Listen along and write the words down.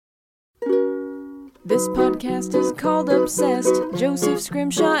This podcast is called Obsessed. Joseph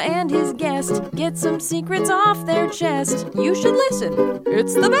Scrimshaw and his guest get some secrets off their chest. You should listen.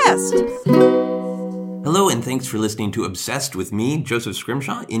 It's the best. Hello, and thanks for listening to Obsessed with me, Joseph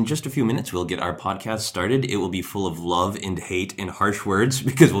Scrimshaw. In just a few minutes, we'll get our podcast started. It will be full of love and hate and harsh words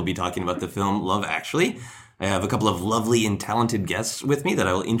because we'll be talking about the film Love Actually. I have a couple of lovely and talented guests with me that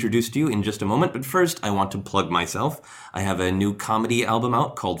I will introduce to you in just a moment. But first, I want to plug myself. I have a new comedy album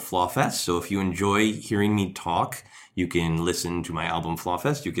out called Flawfest. So if you enjoy hearing me talk, you can listen to my album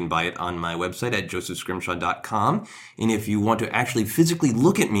Flawfest. You can buy it on my website at josephscrimshaw.com. And if you want to actually physically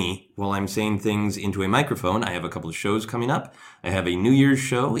look at me while I'm saying things into a microphone, I have a couple of shows coming up. I have a New Year's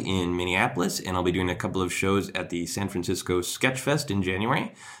show in Minneapolis, and I'll be doing a couple of shows at the San Francisco Sketchfest in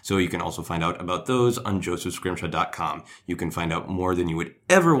January. So you can also find out about those on josephscrimshaw.com. You can find out more than you would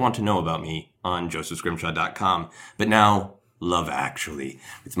ever want to know about me on josephscrimshaw.com. But now, Love Actually,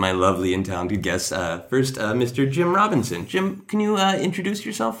 with my lovely and talented guests. First, Mr. Jim Robinson. Jim, can you introduce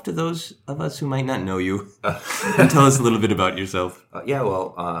yourself to those of us who might not know you? And tell us a little bit about yourself.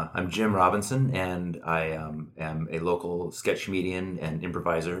 I'm Jim Robinson, and I am a local sketch comedian and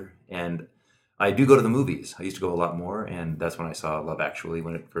improviser, and I do go to the movies. I used to go a lot more, and that's when I saw Love Actually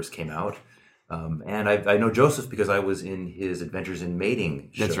when it first came out. And I know Joseph because I was in his Adventures in Mating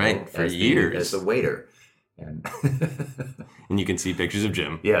show. That's right, for years. As the waiter. And and you can see pictures of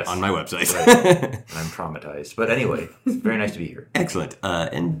Jim on my website. Right. I'm traumatized. But anyway, it's very nice to be here. Excellent.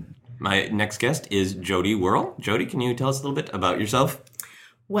 And my next guest is Jody Wurl. Jody, can you tell us a little bit about yourself?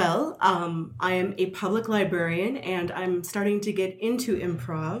 Well, I am a public librarian, and I'm starting to get into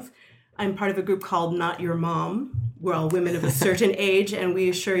improv. I'm part of a group called Not Your Mom. We're all women of a certain age, and we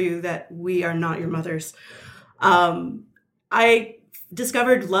assure you that we are not your mothers. I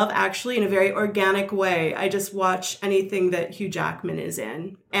discovered Love Actually in a very organic way. I just watch anything that Hugh Jackman is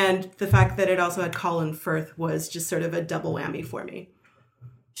in. And the fact that it also had Colin Firth was just sort of a double whammy for me.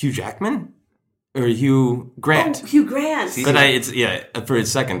 Hugh Jackman? Or Hugh Grant? Oh, Hugh Grant. But for a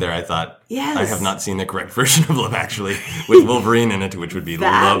second there, I thought, yes, I have not seen the correct version of Love Actually with Wolverine in it, which would be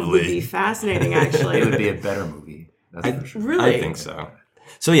lovely. That would be fascinating, actually. It would be a better movie. That's for sure. Really? I think so.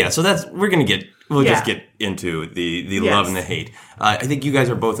 So we'll just get into the love and the hate. I think you guys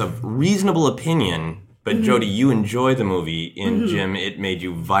are both of reasonable opinion, but mm-hmm. Jody, you enjoy the movie. And mm-hmm. Jim, it made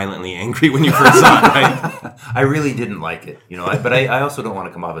you violently angry when you first saw it, right? I really didn't like it, but I also don't want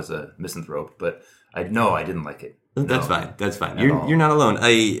to come off as a misanthrope, but I didn't like it. That's fine. That's fine. You're not alone.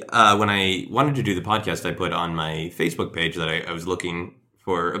 When I wanted to do the podcast, I put on my Facebook page that I was looking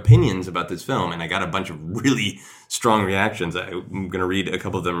for opinions about this film, and I got a bunch of really strong reactions. I'm going to read a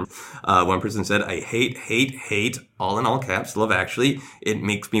couple of them. One person said, I hate, all in all caps, Love Actually. It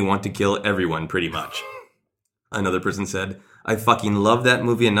makes me want to kill everyone, pretty much. Another person said, I fucking love that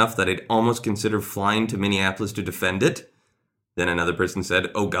movie enough that I'd almost consider flying to Minneapolis to defend it. Then another person said,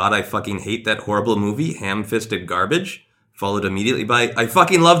 oh god, I fucking hate that horrible movie, ham-fisted garbage. Followed immediately by, I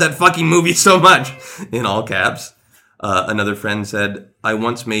fucking love that fucking movie so much, in all caps. Another friend said, I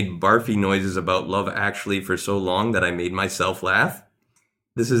once made barfy noises about Love Actually for so long that I made myself laugh.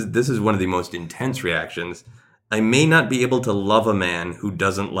 This is one of the most intense reactions. I may not be able to love a man who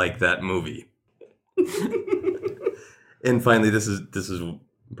doesn't like that movie. And finally, this is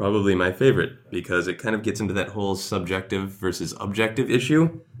probably my favorite because it kind of gets into that whole subjective versus objective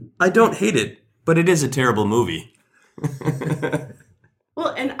issue. I don't hate it, but it is a terrible movie.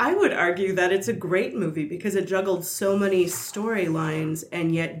 Well, and I would argue that it's a great movie because it juggled so many storylines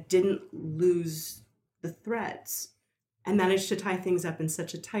and yet didn't lose the threads and managed to tie things up in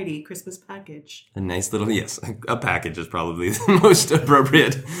such a tidy Christmas package. A nice little, a package is probably the most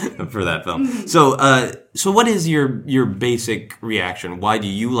appropriate for that film. So what is your basic reaction? Why do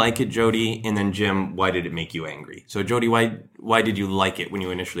you like it, Jody? And then Jim, why did it make you angry? So Jody, why did you like it when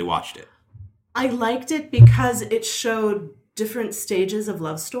you initially watched it? I liked it because it showed different stages of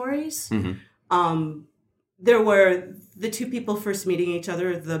love stories. Mm-hmm. There were the two people first meeting each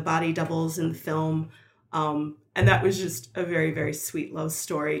other, the body doubles in the film, and that was just a very, very sweet love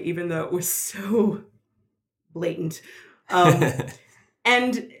story, even though it was so blatant.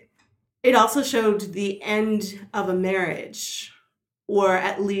 And it also showed the end of a marriage, or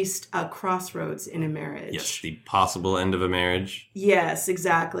at least a crossroads in a marriage. Yes, the possible end of a marriage. Yes,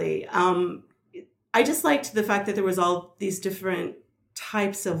 exactly. I just liked the fact that there was all these different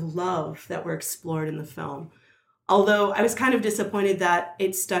types of love that were explored in the film. Although I was kind of disappointed that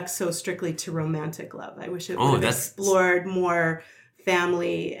it stuck so strictly to romantic love. I wish it would have explored more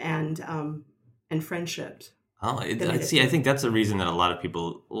family and friendship. I think that's the reason that a lot of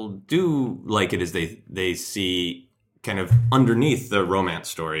people do like it is they see kind of underneath the romance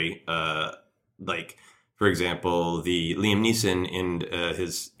story like, for example, the Liam Neeson and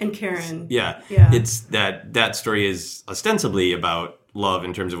his... And Karen. Yeah. Yeah. It's that story is ostensibly about love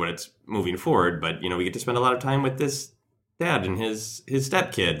in terms of what it's moving forward, but, we get to spend a lot of time with this dad and his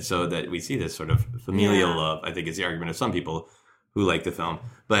stepkid, so that we see this sort of familial love, I think is the argument of some people who like the film.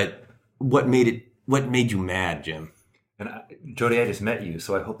 But what made you mad, Jim? And Jody, I just met you,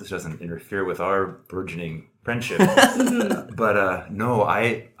 so I hope this doesn't interfere with our burgeoning friendship. But no,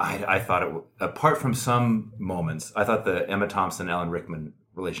 I thought it, apart from some moments, I thought the Emma Thompson, Alan Rickman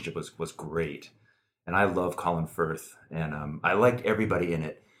relationship was great. And I love Colin Firth, and I liked everybody in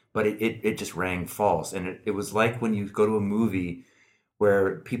it. But it just rang false. And it was like when you go to a movie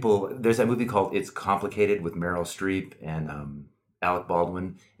where there's that movie called It's Complicated with Meryl Streep and Alec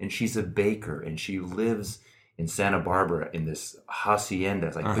Baldwin. And she's a baker, and she lives in Santa Barbara in this hacienda.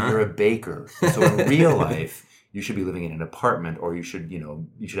 It's like, but you're a baker. And so in real life, you should be living in an apartment, or you should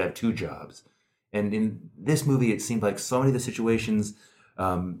have 2 jobs. And in this movie, it seemed like so many of the situations,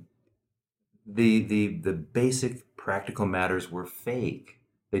 the basic practical matters were fake.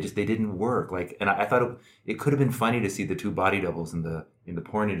 They didn't work. And I thought it could have been funny to see the 2 body doubles in the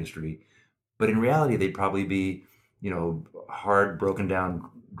porn industry, but in reality, they'd probably be, hard, broken down,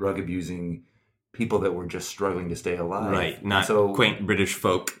 drug abusing people that were just struggling to stay alive. Right, not so quaint British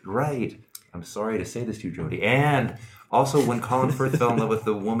folk. Right. I'm sorry to say this to you, Jody. And also, when Colin Firth fell in love with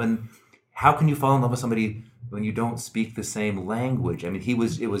the woman, how can you fall in love with somebody when you don't speak the same language? I mean, it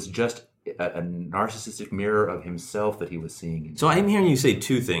was just a narcissistic mirror of himself that he was seeing. So I'm hearing you say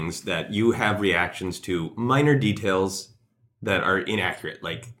 2 things: that you have reactions to minor details that are inaccurate,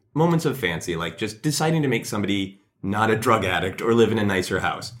 like moments of fancy, like just deciding to make somebody not a drug addict or live in a nicer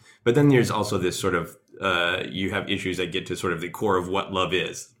house. But then there's also this sort of, you have issues that get to sort of the core of what love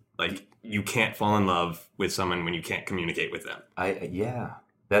is. Like, you can't fall in love with someone when you can't communicate with them.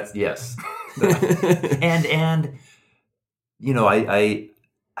 Yes. and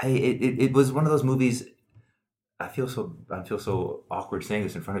it was one of those movies. I feel so awkward saying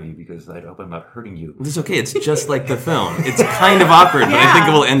this in front of you because I hope I'm not hurting you. It's okay. It's just like the film. It's kind of awkward, but I think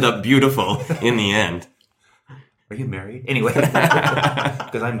it will end up beautiful in the end. Are you married? Anyway,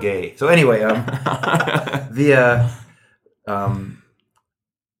 because I'm gay. So anyway,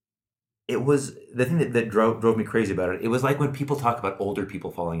 it was the thing that drove me crazy about it. It was like when people talk about older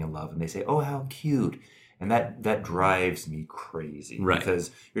people falling in love and they say, "Oh, how cute." And that drives me crazy, right?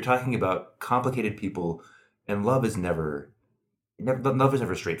 Because you're talking about complicated people, and love is never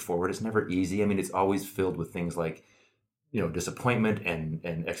straightforward. It's never easy. I mean, it's always filled with things like, disappointment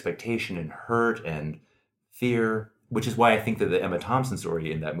and expectation and hurt and fear, which is why I think that the Emma Thompson story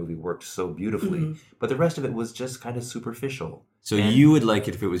in that movie worked so beautifully. Mm-hmm. But the rest of it was just kind of superficial. So you would like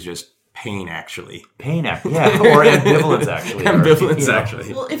it if it was just pain, actually. Yeah, or ambivalence, actually.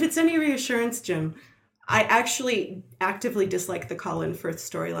 Actually. Well, if it's any reassurance, Jim, I actually actively dislike the Colin Firth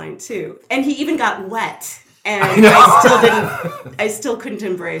storyline too, and he even got wet, and I still couldn't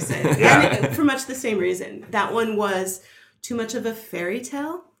embrace it, and for much the same reason. That one was too much of a fairy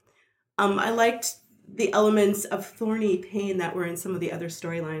tale. I liked the elements of thorny pain that were in some of the other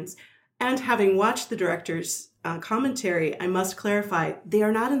storylines, and having watched the director's commentary, I must clarify, they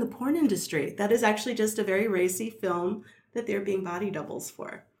are not in the porn industry. That is actually just a very racy film that they're being body doubles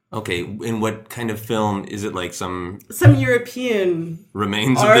for. Okay, in what kind of film? Is it like some European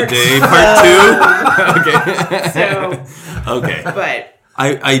Remains art. of the Day Part 2? Okay. Okay. But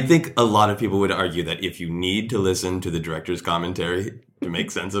I think a lot of people would argue that if you need to listen to the director's commentary to make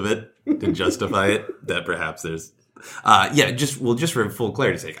sense of it, to justify it, that perhaps there's just for full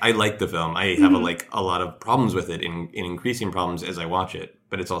clarity's sake, I like the film. I have a lot of problems with it, in increasing problems as I watch it,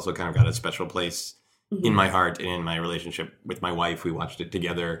 but it's also kind of got a special place in my heart and in my relationship with my wife. We watched it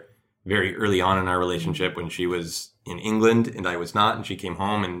together very early on in our relationship when she was in England and I was not, and she came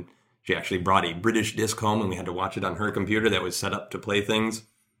home and she actually brought a British disc home and we had to watch it on her computer that was set up to play things,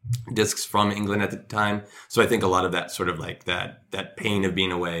 discs from England at the time. So I think a lot of that sort of like that pain of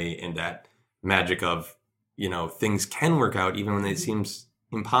being away and that magic of, things can work out even when it seems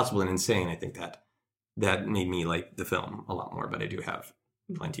impossible and insane. I think that made me like the film a lot more, but I do have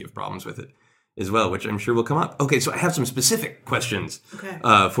plenty of problems with it as well, which I'm sure will come up. Okay, so I have some specific questions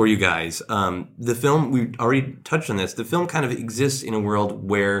for you guys. The film, we already touched on this, the film kind of exists in a world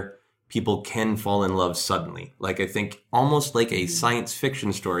where people can fall in love suddenly. Like, I think almost like a science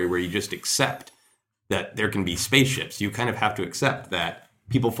fiction story where you just accept that there can be spaceships. You kind of have to accept that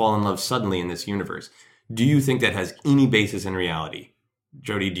people fall in love suddenly in this universe. Do you think that has any basis in reality?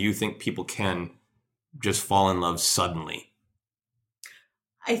 Jody, do you think people can just fall in love suddenly?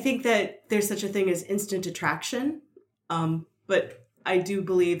 I think that there's such a thing as instant attraction, but I do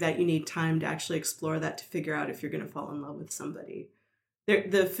believe that you need time to actually explore that to figure out if you're going to fall in love with somebody.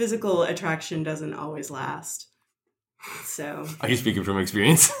 The physical attraction doesn't always last. So, are you speaking from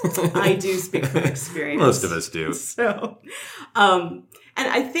experience? I do speak from experience. Most of us do. So, and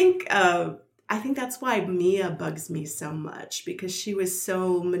I think that's why Mia bugs me so much, because she was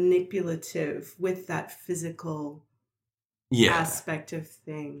so manipulative with that physical aspect of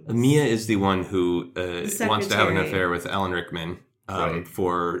things. Mia is the one who wants to have an affair with Alan Rickman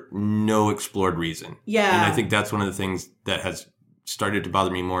for no explored reason. Yeah, and I think that's one of the things that has started to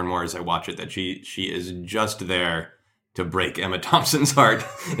bother me more and more as I watch it. That she is just there to break Emma Thompson's heart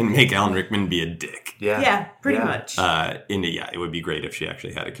and make Alan Rickman be a dick. Yeah, pretty much. It would be great if she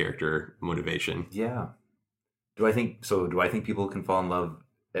actually had a character motivation. Yeah. Do I think people can fall in love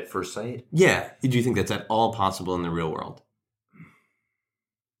at first sight? Yeah. Do you think that's at all possible in the real world?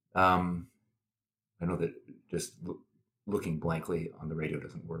 I know that just looking blankly on the radio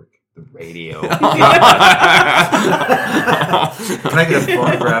doesn't work. The radio. Can I get a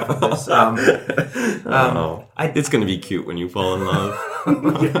photograph of this? It's going to be cute when you fall in love.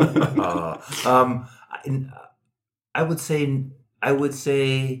 I would say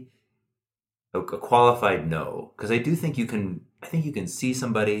a qualified no, because I do think you can. I think you can see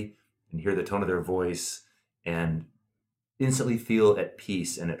somebody and hear the tone of their voice and instantly feel at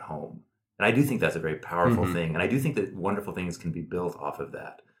peace and at home. And I do think that's a very powerful thing. And I do think that wonderful things can be built off of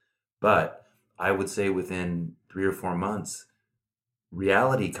that. But I would say within 3 or 4 months,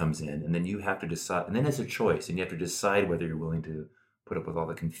 reality comes in, and then you have to decide. And then it's a choice, and you have to decide whether you're willing to put up with all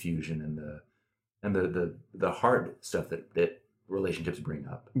the confusion and the hard stuff that relationships bring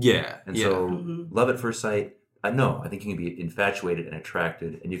up. Yeah. And so love at first sight, no, I think you can be infatuated and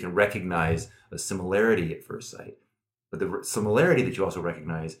attracted, and you can recognize a similarity at first sight. But the similarity that you also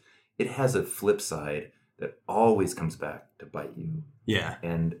recognize, it has a flip side that always comes back to bite you. Yeah.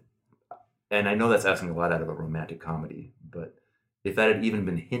 And I know that's asking a lot out of a romantic comedy, but if that had even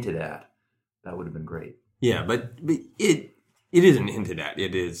been hinted at, that would have been great. Yeah, but it isn't hinted at.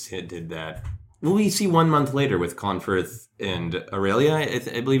 It is hinted that. Well, we see 1 month later with Colin Firth and Aurelia,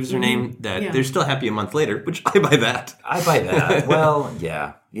 I believe is her name, that they're still happy a month later, which I buy that. I buy that. Well,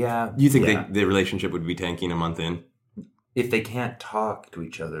 yeah. You think the relationship would be tanking a month in? If they can't talk to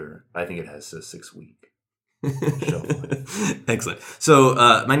each other, I think it has a 6 week. Excellent. So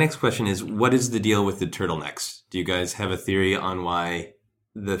my next question is, what is the deal with the turtlenecks? Do you guys have a theory on why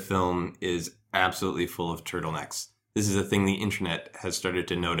the film is absolutely full of turtlenecks? This is a thing the internet has started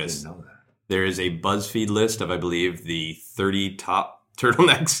to notice. I didn't know that. There is a BuzzFeed list of, I believe, the 30 top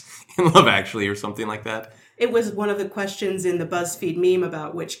turtlenecks in Love Actually or something like that. It was one of the questions in the BuzzFeed meme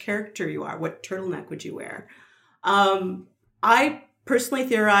about which character you are. What turtleneck would you wear? I personally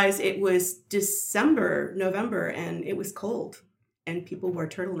theorize it was November, and it was cold, and people wore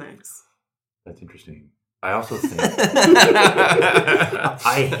turtlenecks. That's interesting. I also think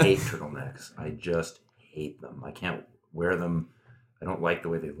I hate turtlenecks. I just hate them. I can't wear them. I don't like the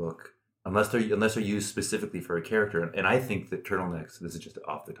way they look unless they're used specifically for a character. And I think that turtlenecks, this is just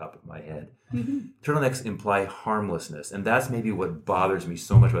off the top of my head, turtlenecks imply harmlessness, and that's maybe what bothers me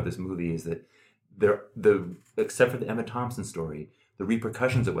so much about this movie is that except for the Emma Thompson story, the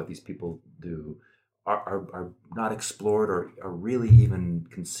repercussions of what these people do are not explored or are really even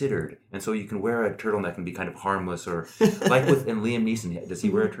considered. And so you can wear a turtleneck and be kind of harmless, or like and Liam Neeson, does he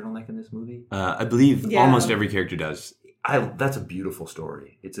wear a turtleneck in this movie? I believe almost every character does. That's a beautiful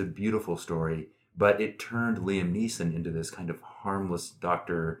story. It's a beautiful story, but it turned Liam Neeson into this kind of harmless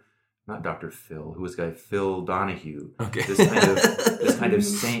not Dr. Phil, who was guy Phil Donahue. Okay. This kind of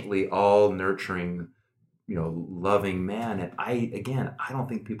saintly, all nurturing, loving man. And I don't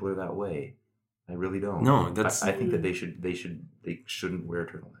think people are that way. I really don't. No, I think that they shouldn't wear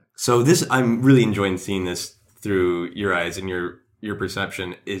turtlenecks. So I'm really enjoying seeing this through your eyes, and your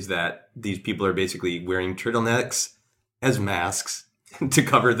perception is that these people are basically wearing turtlenecks as masks to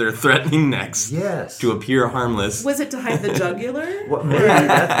cover their threatening necks. Yes. To appear harmless. Was it to hide the jugular? Well, maybe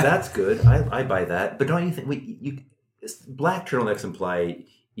that's good. I buy that. But don't you think black turtlenecks imply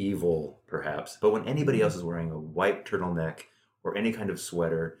evil, perhaps? But when anybody else is wearing a white turtleneck or any kind of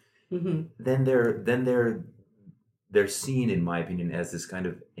sweater, then they're seen, in my opinion, as this kind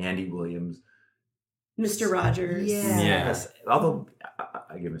of Andy Williams, Mr. Rogers. Yes. Although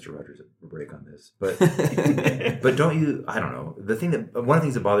I give Mr. Rogers a break on this, but but don't you? I don't know. One of the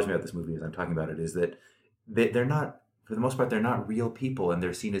things that bothers me about this movie, as I'm talking about it, is that they're not, for the most part, they're not real people, and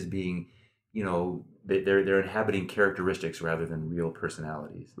they're seen as being, they're inhabiting characteristics rather than real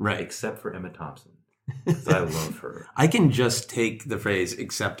personalities. Right. Except for Emma Thompson. I love her. I can just take the phrase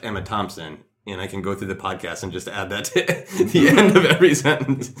 "except Emma Thompson" and I can go through the podcast and just add that to the end of every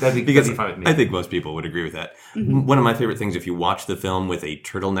sentence. That'd be fine with me. I think most people would agree with that. Mm-hmm. One of my favorite things, if you watch the film with a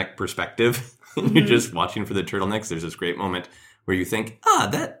turtleneck perspective, and you're just watching for the turtlenecks, there's this great moment where you think,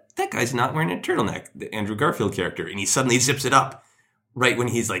 that guy's not wearing a turtleneck, the Andrew Garfield character, and he suddenly zips it up right when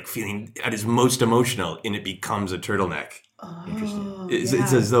he's like feeling at his most emotional, and it becomes a turtleneck. Oh, interesting. It's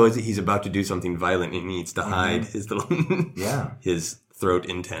as though he's about to do something violent and he needs to hide his little his throat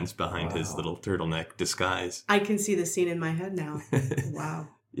intents behind his little turtleneck disguise. I can see the scene in my head now. Wow.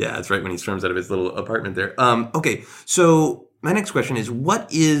 Yeah, it's right when he storms out of his little apartment there. Okay, so my next question is,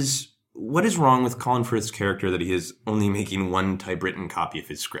 what is wrong with Colin Firth's character that he is only making one typewritten copy of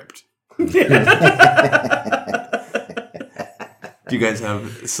his script? Do you guys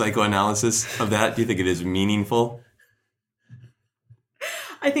have psychoanalysis of that? Do you think it is meaningful?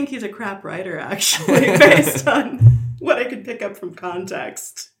 I think he's a crap writer, actually, based on what I could pick up from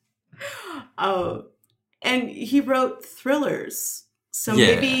context. And he wrote thrillers. So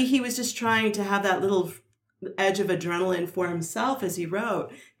maybe he was just trying to have that little edge of adrenaline for himself as he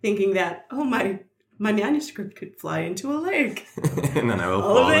wrote, thinking that, my manuscript could fly into a lake. And then I will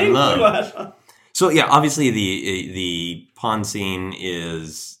fall in love. So, yeah, obviously the pond scene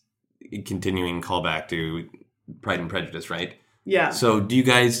is a continuing callback to Pride and Prejudice, right? Yeah. So do you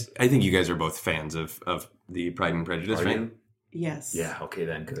guys, I think you guys are both fans of the Pride and Prejudice, Are right? you? Yes. Yeah, okay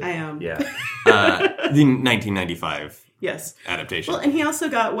then, good. I am. Yeah. The 1995 adaptation. Well, and he also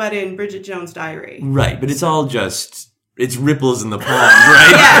got wet in Bridget Jones' Diary. Right, but it's all just, it's ripples in the pond,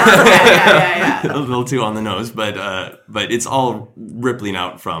 right? Yeah. A little too on the nose, but it's all rippling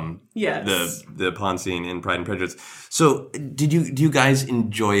out from the pond scene in Pride and Prejudice. So do you guys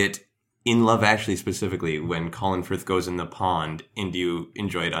enjoy it in Love Actually specifically when Colin Firth goes in the pond, and do you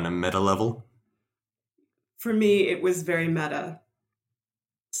enjoy it on a meta level? For me, it was very meta.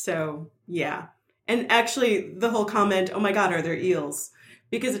 So, yeah. And actually, the whole comment, oh my God, are there eels?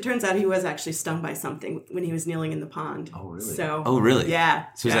 Because it turns out he was actually stung by something when he was kneeling in the pond. Oh, really? So, oh, really? Yeah.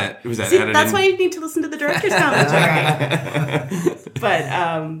 So was that See, added that's in? why you need to listen to the director's commentary. But,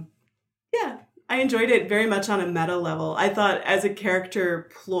 yeah. I enjoyed it very much on a meta level. I thought as a character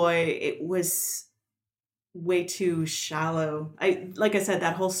ploy, it was way too shallow. Like I said,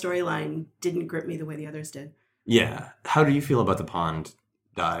 that whole storyline didn't grip me the way the others did. Yeah. How do you feel about the pond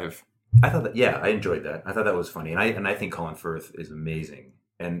dive? I thought that, I enjoyed that. I thought that was funny. And I think Colin Firth is amazing.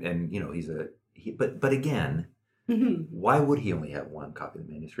 And he's but again, why would he only have one copy of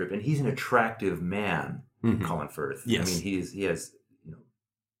the manuscript? And he's an attractive man, Colin Firth. Yes. I mean, he has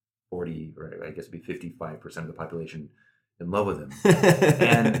 40, or I guess it'd be 55% of the population in love with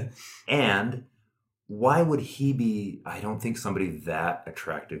him. and why would he be, I don't think somebody that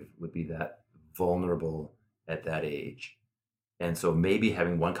attractive would be that vulnerable at that age. And so maybe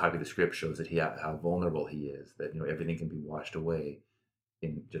having one copy of the script shows that how vulnerable he is, that everything can be washed away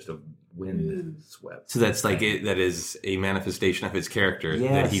in just a wind swept. So that's that is a manifestation of his character,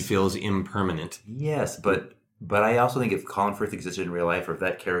 that he feels impermanent. Yes, but I also think if Colin Firth existed in real life, or if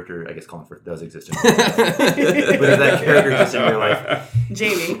that character, I guess Colin Firth does exist in real life, but if that character exists in real life,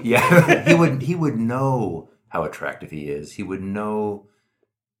 Jamie, he would know how attractive he is. He would know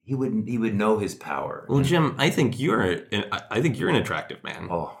his power. Well, Jim, I think you're an attractive man.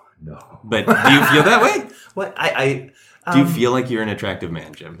 Oh no! But do you feel that way? What do you feel like you're an attractive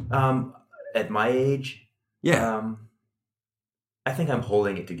man, Jim? At my age, yeah. I think I'm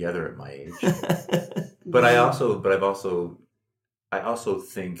holding it together at my age. But I also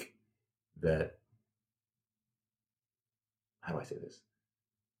think that, how do I say this?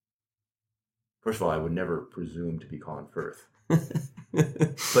 First of all, I would never presume to be Colin Firth.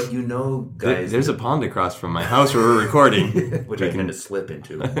 But guys, there's a pond across from my house where we're recording, which I tend to slip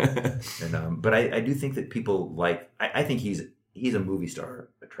into. And but I do think that people I think he's a movie star,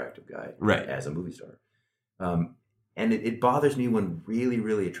 attractive guy, right? As a movie star. And it bothers me when really,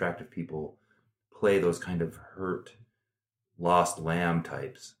 really attractive people play those kind of hurt, lost lamb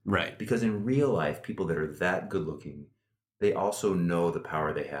types. Right. Because in real life, people that are that good looking, they also know the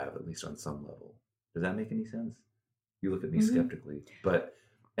power they have, at least on some level. Does that make any sense? You look at me skeptically.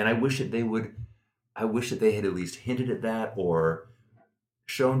 And I wish that they had at least hinted at that, or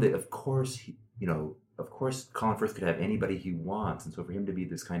shown that, of course, Colin Firth could have anybody he wants. And so for him to be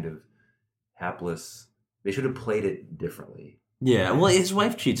this kind of hapless, they should have played it differently. Yeah, well, his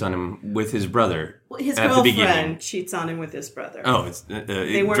wife cheats on him with his brother. Well, his at the beginning. girlfriend cheats on him with his brother. Oh, it's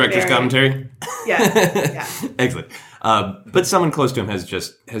They weren't director's married. commentary. Yeah. Excellent. But someone close to him has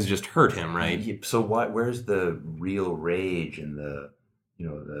just hurt him, right? So where's the real rage and the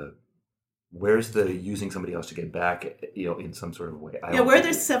where's the using somebody else to get back, in some sort of way? Where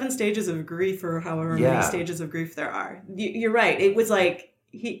there's 7 stages of grief or however many stages of grief there are. You're right. It was like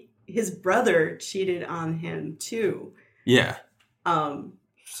his brother cheated on him too. Yeah. I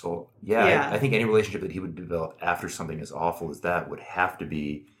think any relationship that he would develop after something as awful as that would have to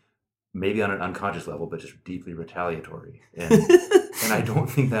be maybe on an unconscious level, but just deeply retaliatory. And and I don't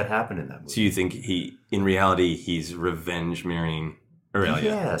think that happened in that movie. So you think in reality, he's revenge marrying Aurelia?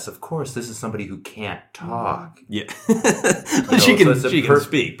 Yes, of course. This is somebody who can't talk. Yeah. She can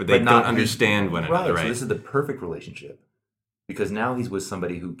speak, but they don't understand one another, right? So this is the perfect relationship. Because now he's with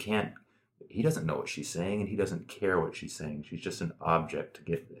somebody who he doesn't know what she's saying, and he doesn't care what she's saying. She's just an object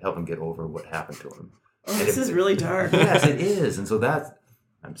to help him get over what happened to him. Oh, this is really dark. Yes, it is. And so that's...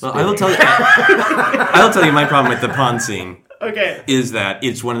 I will tell you. I'll tell you my problem with the pond scene. Okay. Is that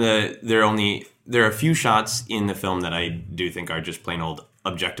it's one of there are a few shots in the film that I do think are just plain old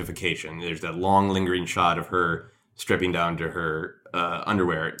objectification. There's that long lingering shot of her stripping down to her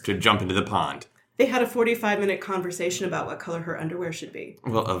underwear to jump into the pond. They had a 45-minute conversation about what color her underwear should be.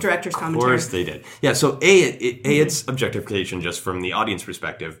 Well, director's commentary. Of course they did. Yeah, so it's objectification just from the audience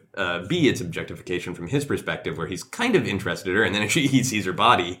perspective. B, it's objectification from his perspective, where he's kind of interested in her, and then he sees her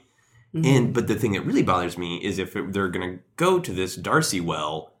body. Mm-hmm. But the thing that really bothers me is if they're going to go to this Darcy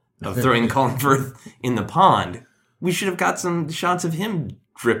well of throwing Colin Firth in the pond, we should have got some shots of him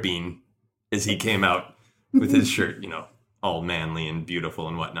dripping as he came out with his shirt, all manly and beautiful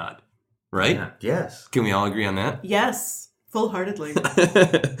and whatnot. Right? Yeah. Yes. Can we all agree on that? Yes. Full-heartedly.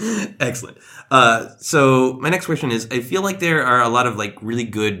 Excellent. So my next question is, I feel like there are a lot of really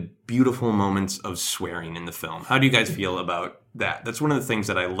good, beautiful moments of swearing in the film. How do you guys feel about that? That's one of the things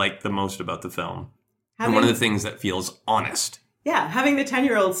that I like the most about the film. And one of the things that feels honest. Yeah, having the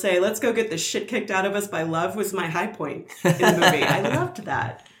 10-year-old say, let's go get the shit kicked out of us by love was my high point in the movie. I loved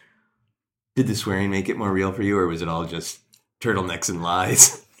that. Did the swearing make it more real for you, or was it all just turtlenecks and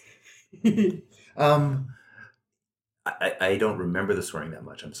lies? I don't remember the swearing that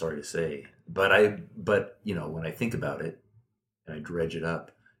much, I'm sorry to say. But when I think about it and I dredge it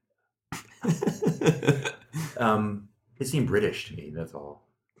up, it seemed British to me, that's all.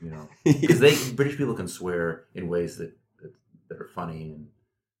 Because British people can swear in ways that are funny, and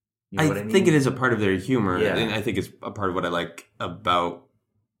what I mean? Think it is a part of their humor, yeah. And I think it's a part of what I like about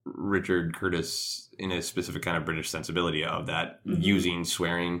Richard Curtis in a specific kind of British sensibility of that, using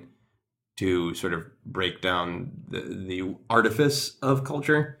swearing to sort of break down the artifice of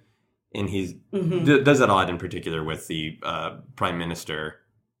culture. And he does that a lot in particular with the prime minister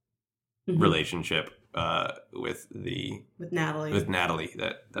relationship with Natalie. With Natalie,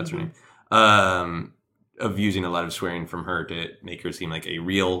 that's her name. Of using a lot of swearing from her to make her seem like a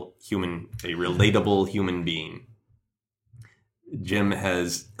real human, a relatable human being. Jim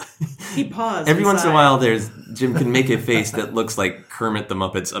has... He paused. Every once in a while, Jim can make a face that looks like Kermit the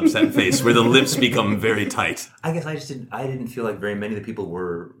Muppet's upset face, where the lips become very tight. I guess I didn't feel like very many of the people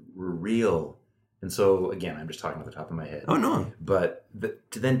were real. And so, again, I'm just talking off the top of my head. Oh, no. But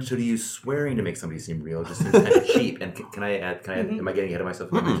to use swearing to make somebody seem real just seems kind of cheap. And can I add, am I getting ahead of myself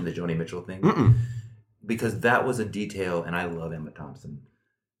if I mention the Joni Mitchell thing? Because that was a detail, and I love Emma Thompson,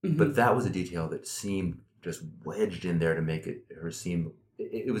 but that was a detail that seemed just wedged in there to make her seem...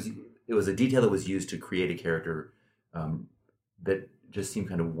 It was a detail that was used to create a character that just seemed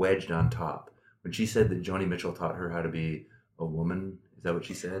kind of wedged on top. When she said that Joni Mitchell taught her how to be a woman, is that what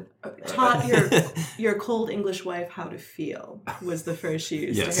she said? Taught your cold English wife how to feel was the phrase she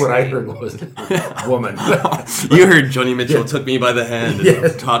used. Yes. What I heard was woman. You heard Joni Mitchell took me by the hand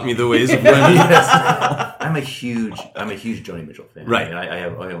and taught me the ways of women. Yes. I'm a huge Joni Mitchell fan. Right. And I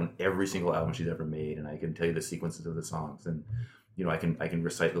own every single album she's ever made, and I can tell you the sequences of the songs, and I can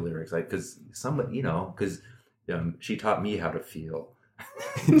recite the lyrics, because she taught me how to feel.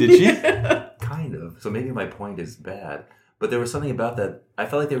 Did she? Kind of. So maybe my point is bad. But there was something about that. I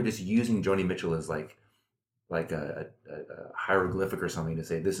felt like they were just using Joni Mitchell as like a hieroglyphic or something to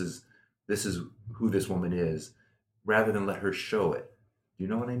say this is who this woman is, rather than let her show it. You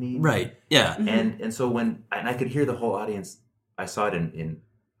know what I mean? Right. Yeah. And so and I could hear the whole audience. I saw it in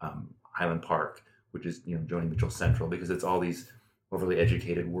Highland Park, which is Joni Mitchell Central, because it's all these overly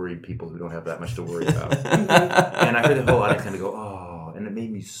educated, worried people who don't have that much to worry about. And I heard the whole audience kind of go, oh, and it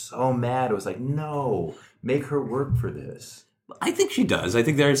made me so mad. It was like, no. Make her work for this. I think she does. I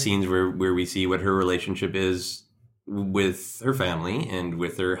think there are scenes where we see what her relationship is with her family and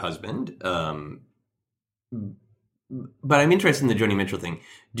with her husband. But I'm interested in the Joni Mitchell thing.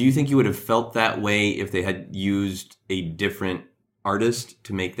 Do you think you would have felt that way if they had used a different artist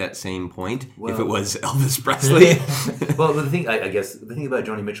to make that same point Well, if it was Elvis Presley. Well, the thing I guess the thing about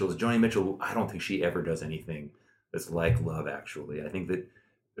Joni Mitchell is Joni Mitchell. I don't think she ever does anything that's like Love Actually. I think that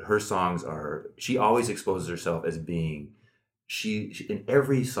her songs are. She always exposes herself as being. She in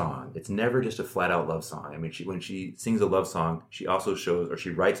every song. It's never just a flat out love song. I mean, when she sings a love song, she also shows, or she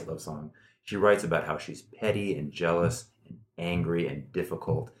writes a love song. She writes about how she's petty and jealous and angry and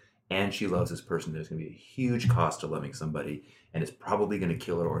difficult, and she loves this person. There's going to be a huge cost to loving somebody, and it's probably going to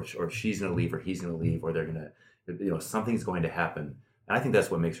kill her, or she's going to leave, or he's going to leave, or they're going to, something's going to happen. And I think that's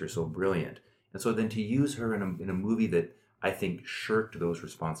what makes her so brilliant. And so then to use her in a movie that I think shirked those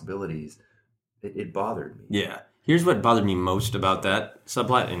responsibilities, it bothered me. Yeah. Here's what bothered me most about that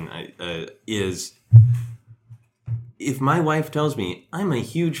subplot, is if my wife tells me I'm a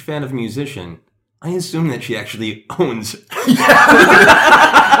huge fan of a musician, I assume that she actually owns the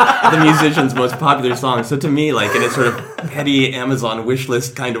musician's most popular song. So to me, like in a sort of petty Amazon wish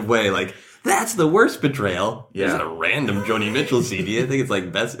list kind of way, like that's the worst betrayal. Yeah. There's a random Joni Mitchell CD. I think it's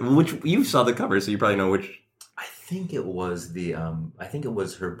like best. Which you saw the cover, so you probably know which. I think it was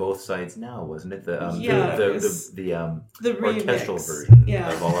her Both Sides Now, wasn't it? The orchestral remix. version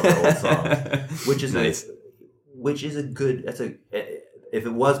Yeah. of all of her old songs, which is nice. If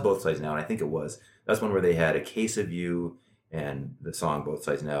it was Both Sides Now, and I think it was, that's one where they had A Case of You and the song Both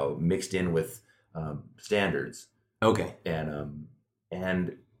Sides Now mixed in with standards, Okay.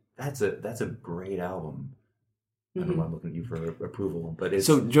 and that's a great album. I don't know, I'm looking at you for approval, but it's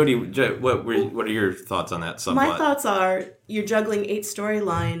So Jody, what are your thoughts on that subplot? My thoughts are, you're juggling 8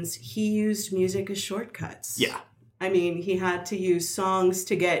 storylines. He used music as shortcuts. Yeah. I mean, he had to use songs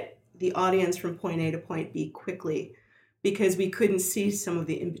to get the audience from point A to point B quickly because we couldn't see some of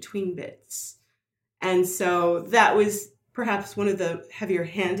the in-between bits. And so that was perhaps one of the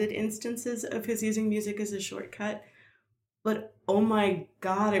heavier-handed instances of his using music as a shortcut. But oh my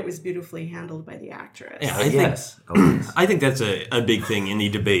God, it was beautifully handled by the actress. Yeah, I think that's a big thing in the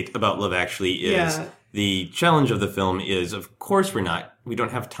debate about Love Actually is the challenge of the film is, of course, we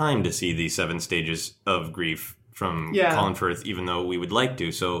don't have time to see the 7 stages of grief from Colin Firth, even though we would like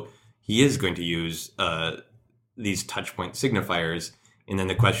to. So he is going to use these touch point signifiers. And then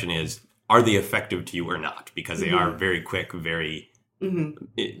the question is, are they effective to you or not? Because they are very quick, very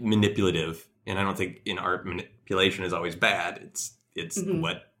manipulative. And I don't think in art manipulation is always bad. It's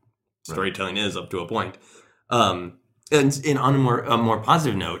what storytelling is up to a point. And on a more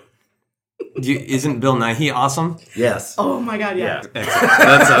positive note, isn't Bill Nighy awesome? Yes. Oh my God, yeah.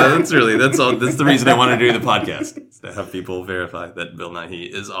 Excellent. That's all. That's the reason I want to do the podcast, is to have people verify that Bill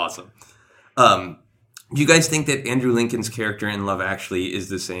Nighy is awesome. Do you guys think that Andrew Lincoln's character in Love Actually is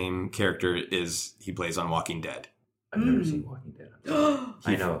the same character as he plays on Walking Dead? I've never seen Walking Dead.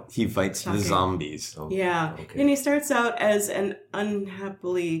 I know. He fights the zombies. Oh, Yeah. okay. And he starts out as an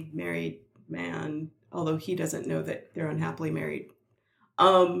unhappily married man, although he doesn't know that they're unhappily married.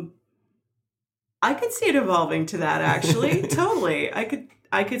 I could see it evolving to that, actually. Totally. I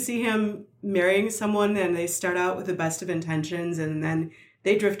could see him marrying someone and they start out with the best of intentions and then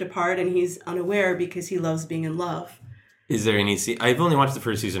they drift apart and he's unaware because he loves being in love. Is there any scene? I've only watched the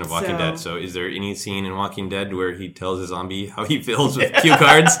first season of Walking Dead, so is there any scene in Walking Dead where he tells a zombie how he feels with cue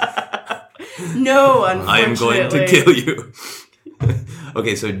cards? No, unfortunately. I am going to kill you.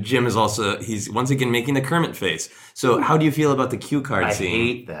 Okay, so Jim is he's once again making the Kermit face. So how do you feel about the cue card scene? I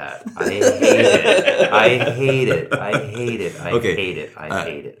hate that. I hate it. I hate it. I hate it. I Okay. hate it. I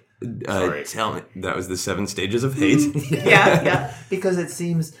hate it. Sorry. Tell me, that was the 7 stages of hate? Yeah. Because it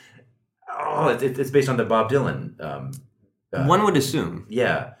seems, it's based on the Bob Dylan. One would assume.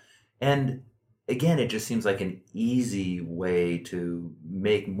 Yeah. And again, it just seems like an easy way to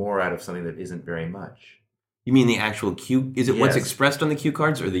make more out of something that isn't very much. You mean the actual cue? Is it what's Yes. expressed on the cue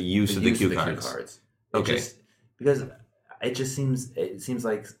cards or the use of the cue cards? Okay. Because it seems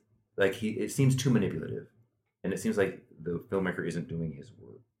like it seems too manipulative. And it seems like the filmmaker isn't doing his work.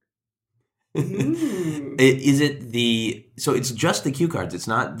 Is it so it's just the cue cards. It's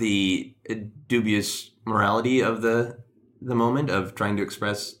not the dubious morality of the moment of trying to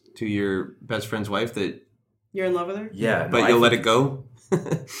express to your best friend's wife that You're in love with her? Yeah. but you'll let it go?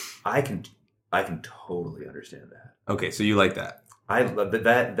 I can totally understand that. Okay, so you like that. I love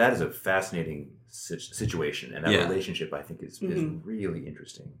that is a fascinating situation, and that relationship I think is really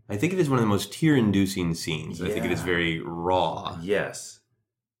interesting. I think it is one of the most tear-inducing scenes. I think it is Yeah. very raw. Yes,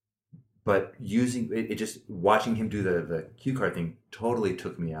 but using it just watching him do the cue card thing totally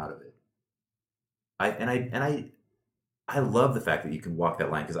took me out of it. I love the fact that you can walk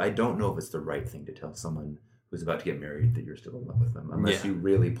that line because I don't know if it's the right thing to tell someone who's about to get married that you're still in love with them, unless you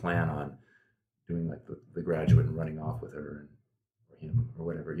really plan on doing like the Graduate and running off with her. him or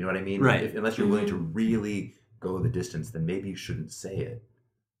whatever. You know what I mean? Right. Unless you're willing to really go the distance, then maybe you shouldn't say it.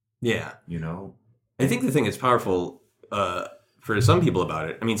 Yeah. You know? I think the thing that's powerful for some people about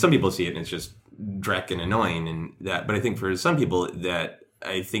it, I mean, some people see it and it's just dreck and annoying and that, but I think for some people that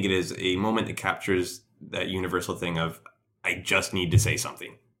I think it is a moment that captures that universal thing of, I just need to say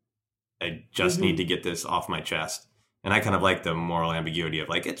something. I just need to get this off my chest. And I kind of like the moral ambiguity of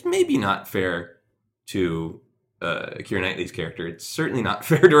like, it's maybe not fair to Keira Knightley's character. It's certainly not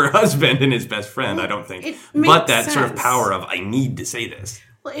fair to her husband and his best friend, I don't think. But that sort of power of, I need to say this.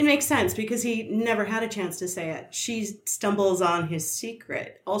 Well, it makes sense because he never had a chance to say it. She stumbles on his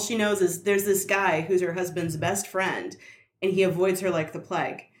secret. All she knows is there's this guy who's her husband's best friend, and he avoids her like the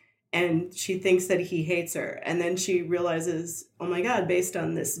plague. And she thinks that he hates her. And then she realizes, oh my God, based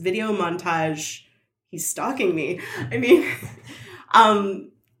on this video montage, he's stalking me. I mean,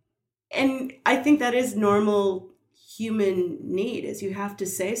 and I think that is normal human need, is you have to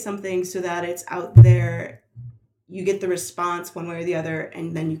say something so that it's out there, you get the response one way or the other,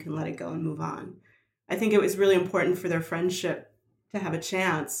 and then you can let it go and move on. I think it was really important for their friendship to have a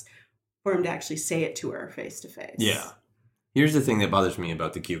chance for him to actually say it to her face to face. Yeah. Here's the thing that bothers me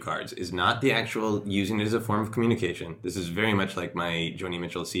about the cue cards is not the actual using it as a form of communication. This is very much like my Joni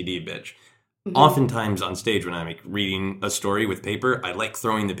Mitchell CD bitch. Oftentimes on stage when I'm reading a story with paper, I like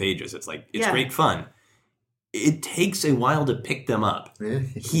throwing the pages. It's like, it's great fun. It takes a while to pick them up.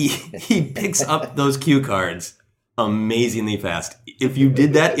 He picks up those cue cards amazingly fast. If you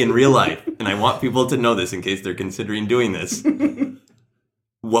did that in real life, and I want people to know this in case they're considering doing this,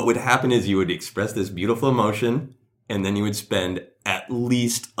 what would happen is you would express this beautiful emotion, and then you would spend at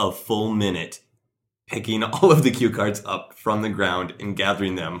least a full minute picking all of the cue cards up from the ground and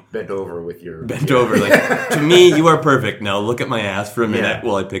gathering them. Bent over with your... Bent over. Like, to me, you are perfect. Now look at my ass for a minute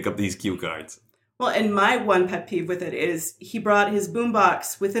while I pick up these cue cards. Well, and my one pet peeve with it is he brought his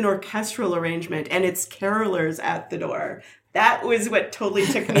boombox with an orchestral arrangement, and it's carolers at the door. That was what totally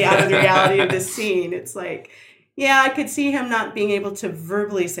took me out of the reality of this scene. It's like, yeah, I could see him not being able to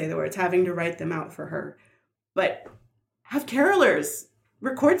verbally say the words, having to write them out for her. But have carolers.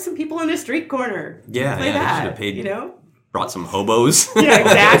 Record some people in a street corner. Yeah, play that. Should have paid, you know? Brought some hobos. Yeah,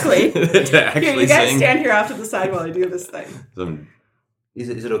 exactly. to actually you guys sing. stand here off to the side while I do this thing. Is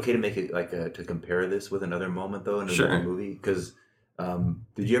it okay to make it to compare this with another moment though in another movie? Because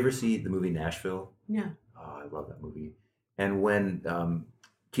did you ever see the movie Nashville? Yeah. Oh, I love that movie. And when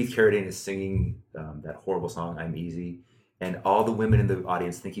Keith Carradine is singing that horrible song "I'm Easy," and all the women in the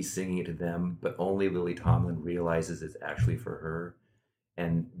audience think he's singing it to them, but only Lily Tomlin realizes it's actually for her.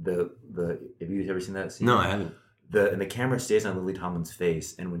 And the have you ever seen that scene? No, I haven't. And the camera stays on Lily Tomlin's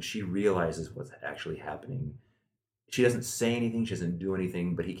face, and when she realizes what's actually happening, she doesn't say anything, she doesn't do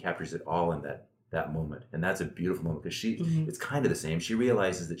anything, but he captures it all in that moment. And that's a beautiful moment because it's kind of the same. She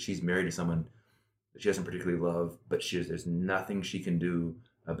realizes that she's married to someone that she doesn't particularly love, but there's nothing she can do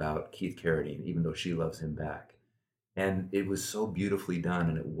about Keith Carradine, even though she loves him back. And it was so beautifully done,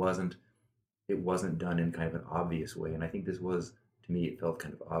 and it wasn't done in kind of an obvious way. And I think this was, to me, it felt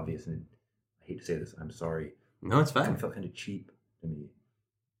kind of obvious. And I hate to say this, I'm sorry. No, it's fine. It felt kind of cheap to me.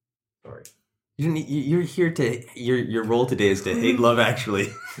 Sorry. You're here to your role today is to hate Love Actually,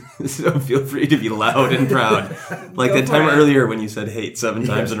 so feel free to be loud and proud, like that time earlier when you said hate 7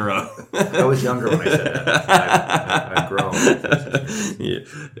 times in a row. I was younger when I said that. I've grown. Yeah.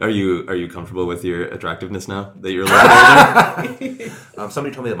 Are you comfortable with your attractiveness now that you're a little older?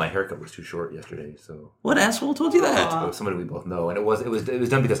 Somebody told me that my haircut was too short yesterday. So what asshole told you that? Oh, somebody we both know, and it was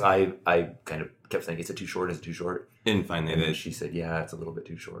done because I kind of kept saying, "Is it too short? Is it too short?" And finally, she said, "Yeah, it's a little bit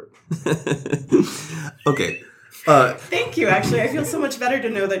too short." Okay. Thank you. Actually, I feel so much better to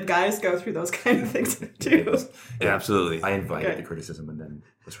know that guys go through those kind of things too. Yeah, absolutely. I invited the criticism and then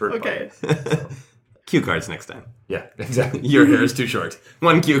was hurt by it. So. Cue cards next time. Yeah, exactly. Your hair is too short.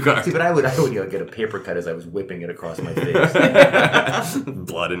 1 cue card. See, but I would get a paper cut as I was whipping it across my face.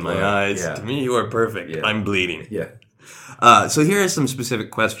 Blood in my eyes. Yeah. To me, you are perfect. Yeah. I'm bleeding. Yeah. So here are some specific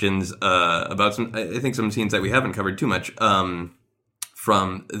questions about some scenes that we haven't covered too much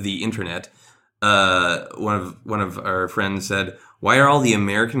from the internet. One of our friends said, "Why are all the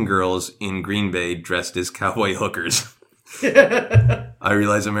American girls in Green Bay dressed as cowboy hookers?" I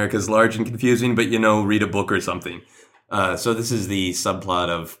realize America's large and confusing, but read a book or something. So this is the subplot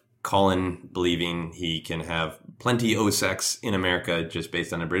of Colin believing he can have plenty o sex in America just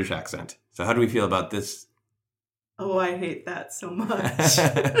based on a British accent. So how do we feel about this? Oh, I hate that so much.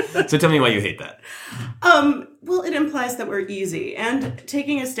 So tell me why you hate that. Well, it implies that we're easy. And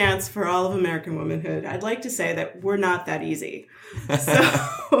taking a stance for all of American womanhood, I'd like to say that we're not that easy.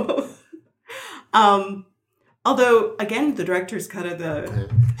 So, Although, again, the director's cut of the...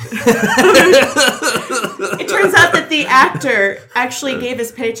 It turns out that the actor actually gave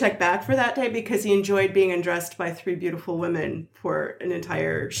his paycheck back for that day because he enjoyed being undressed by 3 beautiful women for an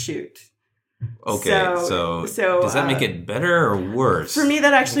entire shoot. Okay, so does that make it better or worse? For me,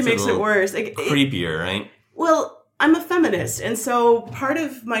 that actually makes it worse. Creepier, right? Well, I'm a feminist, and so part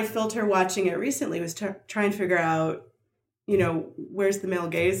of my filter watching it recently was try and figure out, where's the male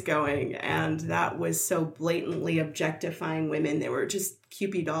gaze going? And that was so blatantly objectifying women. They were just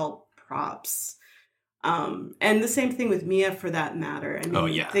Cupid doll props. And the same thing with Mia, for that matter. I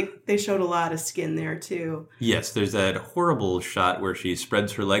mean, they showed a lot of skin there, too. Yes, there's that horrible shot where she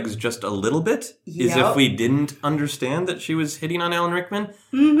spreads her legs just a little bit, as if we didn't understand that she was hitting on Alan Rickman.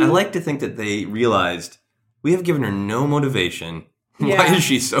 Mm-hmm. I like to think that they realized, we have given her no motivation. Yeah. Why is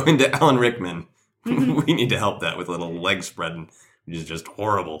she so into Alan Rickman? Mm-hmm. We need to help that with a little leg spreading, which is just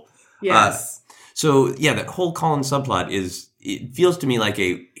horrible. Yes. That whole Colin subplot it feels to me like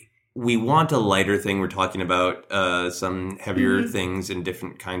we want a lighter thing. We're talking about some heavier things and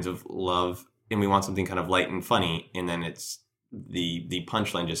different kinds of love, and we want something kind of light and funny, and then it's the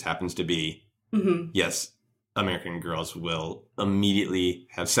punchline just happens to be, yes, American girls will immediately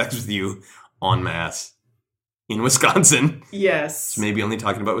have sex with you en masse. In Wisconsin. Yes. So maybe only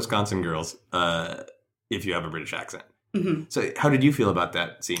talking about Wisconsin girls if you have a British accent. Mm-hmm. So how did you feel about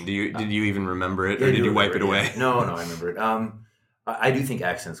that scene? Did you even remember it, or did you wipe it away? Yeah. No, I remember it. I do think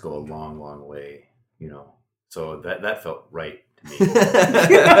accents go a long, long way, So that felt right to me.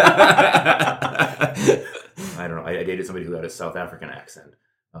 I don't know. I dated somebody who had a South African accent,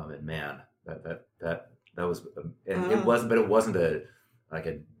 and man, that was, and it wasn't a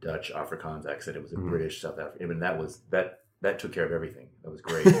Dutch Afrikaans accent. It was a British South African. I mean, that took care of everything. That was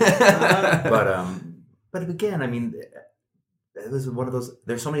great. But again, I mean, it was one of those.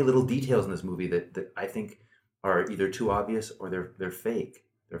 There's so many little details in this movie that I think are either too obvious or they're fake.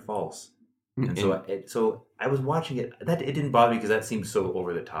 They're false. And so I was watching it. It didn't bother me because that seemed so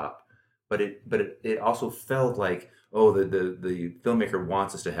over the top. But it also felt like, the filmmaker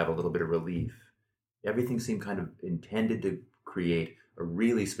wants us to have a little bit of relief. Everything seemed kind of intended to create a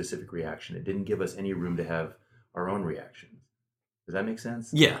really specific reaction. It didn't give us any room to have our own reactions. Does that make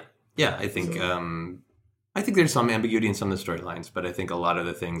sense? Yeah. I think there's some ambiguity in some of the storylines, but I think a lot of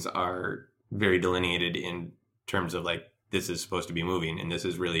the things are very delineated in terms of like, this is supposed to be moving, and this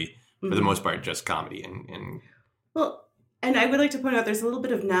is really, for the most part, just comedy. And I would like to point out there's a little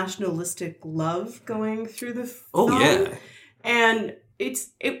bit of nationalistic love going through the film. Oh yeah, and it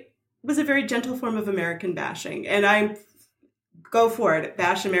was a very gentle form of American bashing, and I go for it.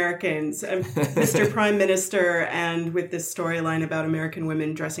 Bash Americans, Mr. Prime Minister, and with this storyline about American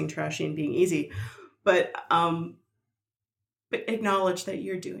women dressing trashy and being easy. But acknowledge that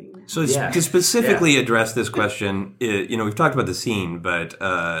you're doing that. So to specifically address this question, we've talked about the scene, but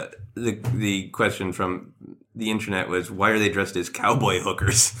the question from the internet was, why are they dressed as cowboy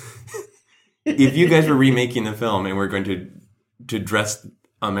hookers? If you guys were remaking the film and we're going to dress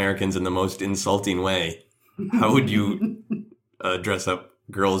Americans in the most insulting way, how would you dress up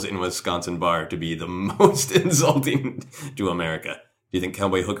girls in Wisconsin bar to be the most insulting to America? Do you think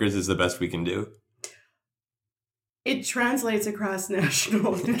cowboy hookers is the best we can do? It translates across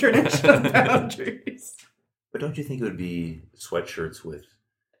national and international boundaries. But don't you think it would be sweatshirts with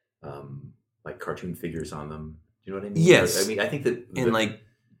like cartoon figures on them? Do you know what I mean? Yes. I mean, I think that... And like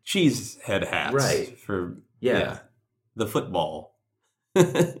cheese head hats. Right. For the football.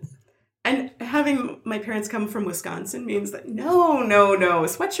 And having my parents come from Wisconsin means that no,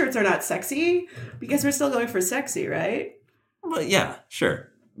 sweatshirts are not sexy, because we're still going for sexy, right? Well, yeah, sure.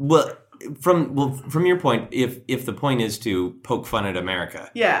 Well, from your point, if the point is to poke fun at America,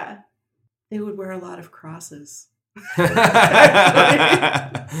 yeah, they would wear a lot of crosses,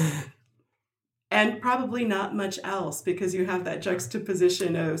 and probably not much else, because you have that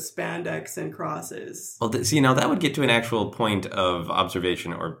juxtaposition of spandex and crosses. Well, now that would get to an actual point of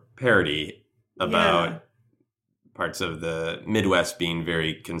observation or parody about parts of the Midwest being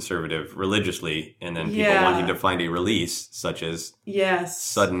very conservative religiously, and then people wanting to find a release, such as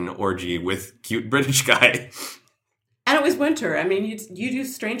sudden orgy with cute British guy. And it was winter. I mean, you do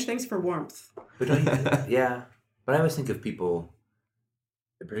strange things for warmth. But don't you, but I always think of people,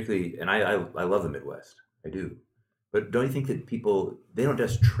 particularly, and I love the Midwest. I do. But don't you think that people, they don't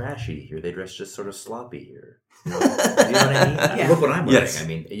dress trashy here. They dress just sort of sloppy here. You know what I mean? Yeah. Look what I'm wearing. Yes. I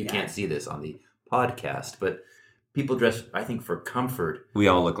mean, you can't see this on the podcast, but people dress, I think, for comfort. We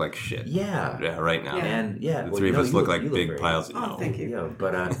all look like shit. Yeah. Yeah, right now. Yeah. And the three of us look like big piles of... Oh, thank you. Yeah,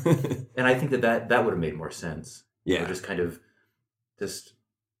 but, and I think that would have made more sense. Yeah. Just kind of, just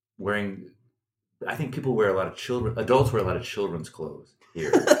wearing I think people wear a lot of adults wear a lot of children's clothes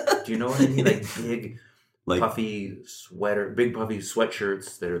here. Do you know what I mean? Like big, puffy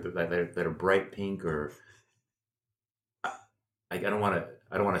sweatshirts that are bright pink, or I don't want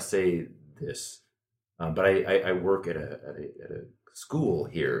to say this, but I work at a school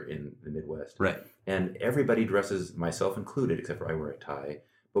here in the Midwest, right? And everybody dresses, myself included, except for I wear a tie.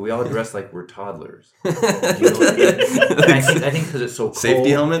 But we all dress like we're toddlers. You know what I mean? I think because it's so cold. Safety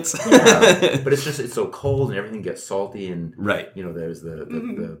helmets? Yeah. But it's so cold and everything gets salty and, right. There's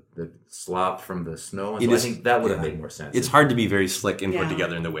the slop from the snow. And so I think that would have made more sense. It's hard to be very slick and put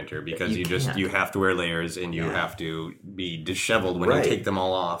together in the winter because you have to wear layers and you have to be disheveled when you take them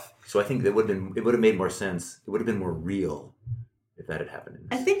all off. So I think it would have made more sense. It would have been more real if that had happened.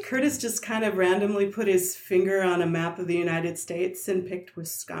 I think Curtis just kind of randomly put his finger on a map of the United States and picked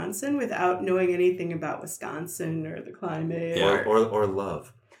Wisconsin without knowing anything about Wisconsin or the climate or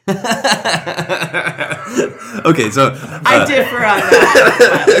love. Okay, so I differ on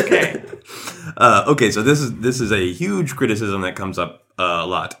that. Okay. Okay, so this is a huge criticism that comes up a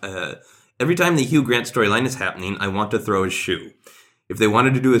lot. Every time the Hugh Grant storyline is happening, I want to throw a shoe. If they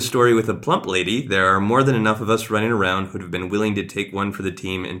wanted to do a story with a plump lady, there are more than enough of us running around who'd have been willing to take one for the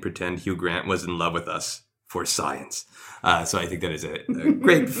team and pretend Hugh Grant was in love with us for science. So I think that is a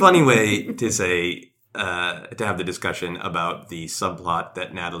great, funny way to say, to have the discussion about the subplot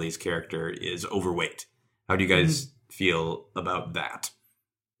that Natalie's character is overweight. How do you guys feel about that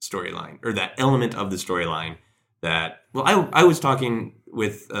storyline, or that element of the storyline that, well, I was talking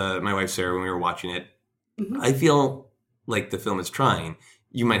with my wife Sarah when we were watching it. Mm-hmm. I feel like the film is trying.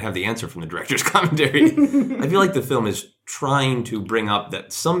 You might have the answer from the director's commentary. I feel like the film is trying to bring up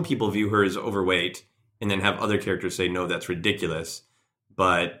that some people view her as overweight and then have other characters say, no, that's ridiculous.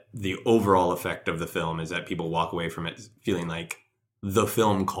 But the overall effect of the film is that people walk away from it feeling like the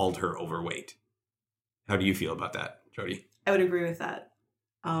film called her overweight. How do you feel about that, Jody? I would agree with that.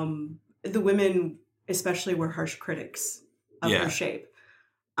 The women especially were harsh critics of her shape.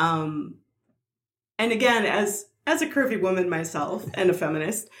 And again, as a curvy woman myself and a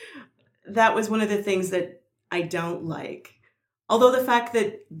feminist, that was one of the things that I don't like. Although the fact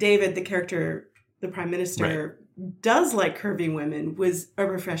that David, the character, the prime minister, does like curvy women was a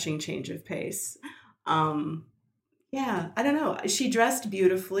refreshing change of pace. I don't know. She dressed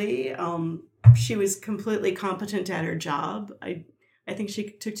beautifully. She was completely competent at her job. I think she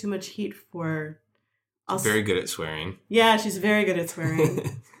took too much heat for... Very good at swearing. Yeah, she's very good at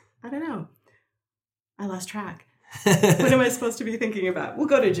swearing. I don't know. I lost track. What am I supposed to be thinking about? We'll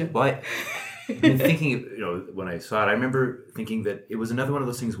go to Jim. Well, I've been thinking, when I saw it, I remember thinking that it was another one of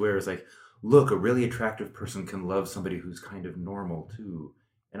those things where it's like, look, a really attractive person can love somebody who's kind of normal too.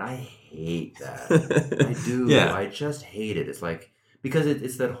 And I hate that. I do. Yeah. I just hate it. It's like, because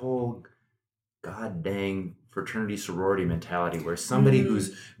it's that whole god dang fraternity sorority mentality where somebody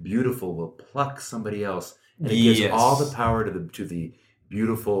who's beautiful will pluck somebody else. And it gives all the power to the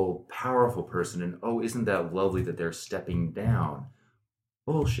beautiful, powerful person, and isn't that lovely that they're stepping down?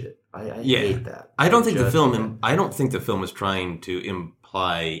 Bullshit. I hate that. I don't think the film was trying to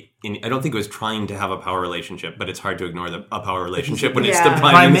imply. I don't think it was trying to have a power relationship, but it's hard to ignore a power relationship when it's the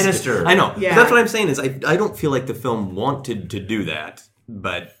prime minister. I know. Yeah. That's what I'm saying is I don't feel like the film wanted to do that,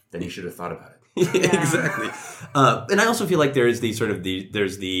 but then you should have thought about it. Exactly. And I also feel like there's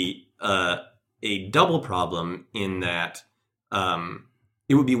a double problem in that.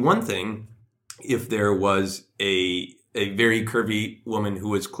 It would be one thing if there was a very curvy woman who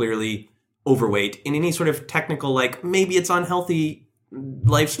was clearly overweight in any sort of technical, like maybe it's unhealthy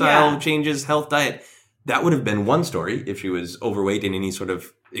lifestyle changes, health, diet. That would have been one story if she was overweight in any sort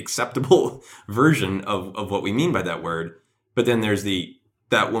of acceptable version of what we mean by that word. But then there's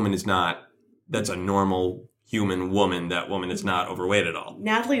that woman is not, that's a normal human woman. That woman is not overweight at all.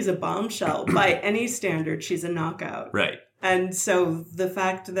 Natalie's a bombshell. By any standard, she's a knockout. Right. And so the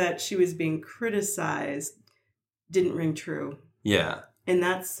fact that she was being criticized didn't ring true. Yeah. In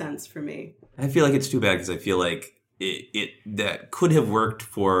that sense for me. I feel like it's too bad because I feel like it that could have worked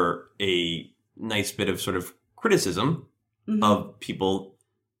for a nice bit of sort of criticism of people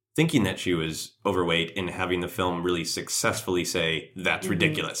thinking that she was overweight and having the film really successfully say, that's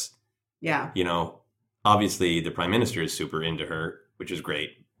ridiculous. Yeah. Obviously the prime minister is super into her, which is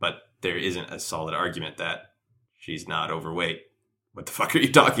great, but there isn't a solid argument that she's not overweight. What the fuck are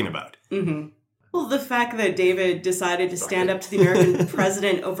you talking about? Mm-hmm. Well, the fact that David decided to stand up to the American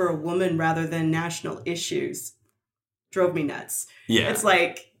president over a woman rather than national issues drove me nuts. Yeah. It's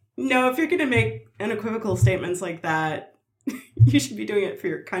like, no, if you're going to make unequivocal statements like that, you should be doing it for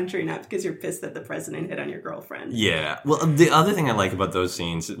your country, not because you're pissed that the president hit on your girlfriend. Yeah. Well, the other thing I like about those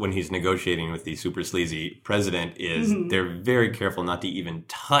scenes when he's negotiating with the super sleazy president is they're very careful not to even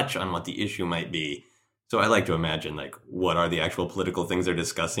touch on what the issue might be. So I like to imagine, like, what are the actual political things they're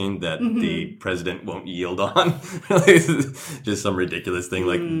discussing that the president won't yield on? Just some ridiculous thing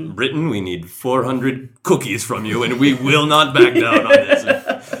like, Britain, we need 400 cookies from you, and we will not back down on this.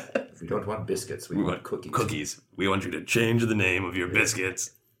 We don't want biscuits. We want cookies. Cookies. We want you to change the name of your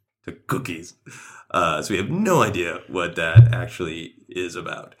biscuits to cookies. So we have no idea what that actually is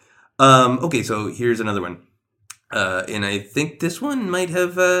about. Okay, so here's another one. And I think this one might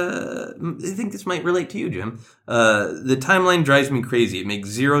have, I think this might relate to you, Jim. The timeline drives me crazy. It makes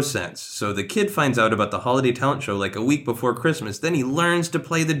zero sense. So the kid finds out about the holiday talent show like a week before Christmas. Then he learns to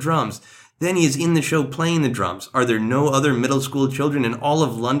play the drums. Then he is in the show playing the drums. Are there no other middle school children in all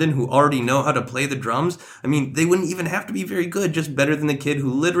of London who already know how to play the drums? I mean, they wouldn't even have to be very good, just better than the kid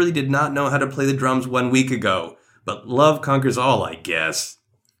who literally did not know how to play the drums 1 week ago. But love conquers all, I guess.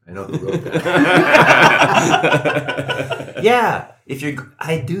 I know who wrote that. Yeah,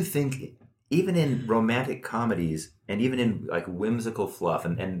 I do think even in romantic comedies and even in like whimsical fluff,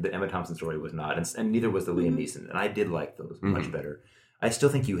 and the Emma Thompson story was not, and neither was the Liam Neeson, and I did like those much better. I still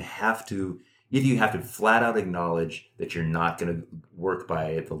think you have to flat out acknowledge that you're not going to work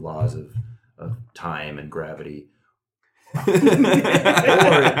by the laws of time and gravity, or you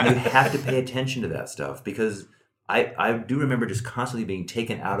have to pay attention to that stuff because. I do remember just constantly being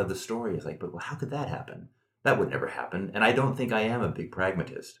taken out of the story. It's like, but how could that happen? That would never happen. And I don't think I am a big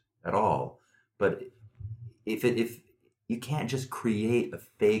pragmatist at all. But if you can't just create a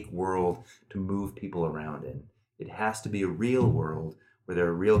fake world to move people around in, it has to be a real world where there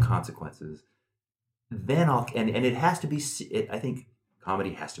are real consequences. Then and it has to be. I think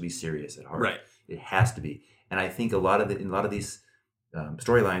comedy has to be serious at heart. Right. It has to be. And I think in a lot of these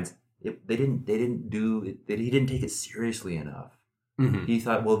storylines. He didn't take it seriously enough. He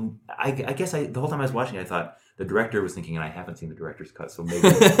thought, well, I guess the whole time I was watching, I thought the director was thinking, and I haven't seen the director's cut, so maybe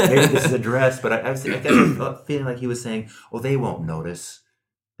this is addressed. But I was feeling like he was saying, "Oh, they won't notice.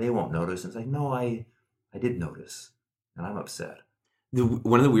 They won't notice." And it's like, no, I did notice, and I'm upset.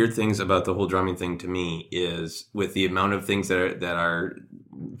 One of the weird things about the whole drumming thing to me is with the amount of things that are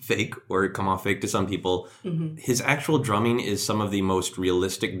fake or come off fake to some people, his actual drumming is some of the most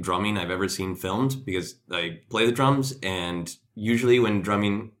realistic drumming I've ever seen filmed because I play the drums, and usually when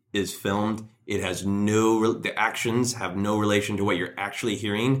drumming is filmed, it has the actions have no relation to what you're actually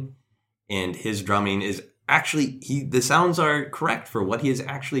hearing, and his drumming is actually, the sounds are correct for what he is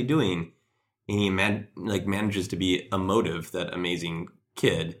actually doing. And he manages to be emotive, that amazing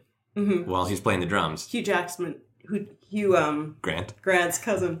kid, while he's playing the drums. Hugh Jackman, Grant's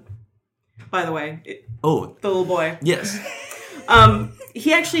cousin, by the way. The little boy. Yes.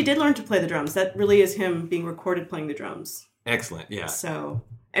 He actually did learn to play the drums. That really is him being recorded playing the drums. Excellent, yeah. So,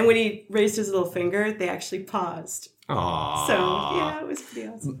 and when he raised his little finger, they actually paused. Aww. So, yeah, it was pretty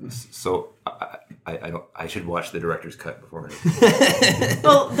awesome. So, I should watch the director's cut before.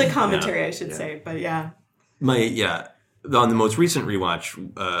 Well, the commentary, I should say, but yeah. On the most recent rewatch,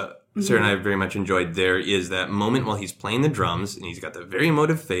 Sarah and I very much enjoyed. There is that moment while he's playing the drums, and he's got the very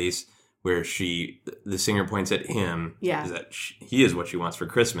emotive face where the singer points at him. Yeah. That he is what she wants for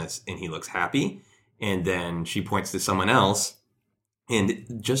Christmas, and he looks happy. And then she points to someone else,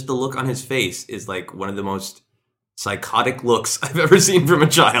 and just the look on his face is like one of the most psychotic looks I've ever seen from a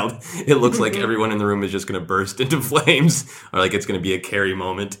child. It looks like everyone in the room is just going to burst into flames, or like it's going to be a Carrie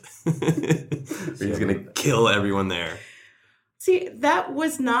moment where he's going to kill everyone there. See, that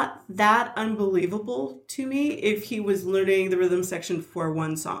was not that unbelievable to me if he was learning the rhythm section for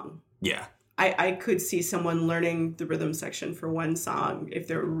one song. Yeah. I could see someone learning the rhythm section for one song if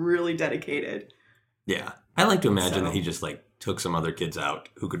they're really dedicated. Yeah. I like to imagine that he just took some other kids out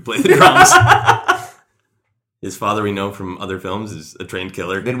who could play the drums. His father, we know from other films, is a trained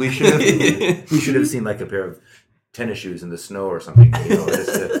killer. Then we should have seen like a pair of tennis shoes in the snow or something,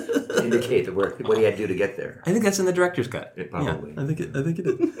 just to indicate what he had to do to get there. I think that's in the director's cut. It probably. Yeah, I think it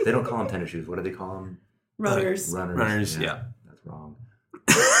is. They don't call them tennis shoes. What do they call them? Runners. Runners. Yeah. That's wrong.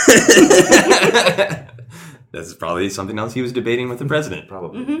 That's probably something else he was debating with the president.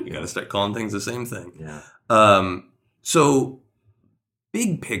 Probably. You got to start calling things the same thing. Yeah. So,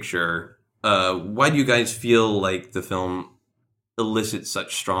 big picture, why do you guys feel like the film elicits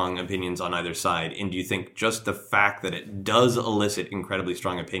such strong opinions on either side? And do you think just the fact that it does elicit incredibly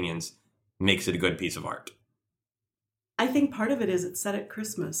strong opinions makes it a good piece of art? I think part of it is it's set at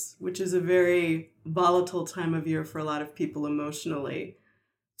Christmas, which is a very volatile time of year for a lot of people emotionally.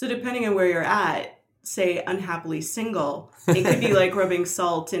 So depending on where you're at, say, unhappily single. It could be like rubbing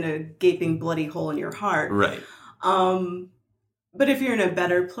salt in a gaping, bloody hole in your heart. Right. But if you're in a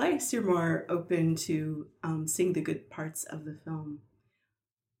better place, you're more open to seeing the good parts of the film.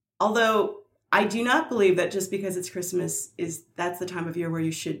 Although I do not believe that just because it's Christmas that's the time of year where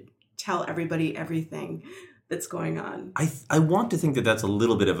you should tell everybody everything that's going on. I want to think that that's a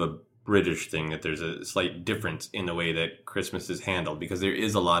little bit of a British thing, that there's a slight difference in the way that Christmas is handled, because there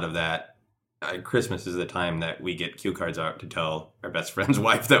is a lot of that. Christmas is the time that we get cue cards out to tell our best friend's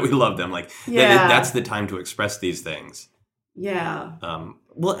wife that we love them. Like, that's the time to express these things. Yeah.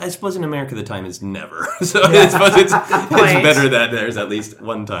 Well, I suppose in America the time is never. So I suppose it's better that there's at least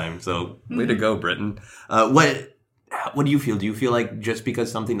one time. So way to go, Britain. What do you feel? Do you feel like just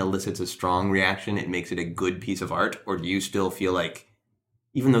because something elicits a strong reaction, it makes it a good piece of art? Or do you still feel like,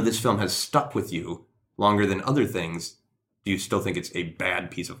 even though this film has stuck with you longer than other things, do you still think it's a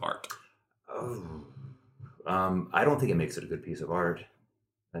bad piece of art? I don't think it makes it a good piece of art.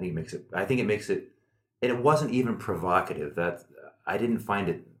 I think it makes it, and it wasn't even provocative. That I didn't find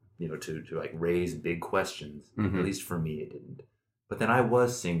it, to like raise big questions. Mm-hmm. At least for me, it didn't. But then I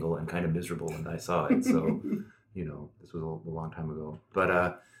was single and kind of miserable when I saw it. So, this was a long time ago.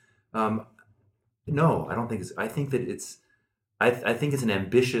 But no, I don't think it's. I think that it's. I think it's an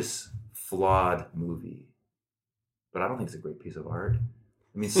ambitious, flawed movie, but I don't think it's a great piece of art.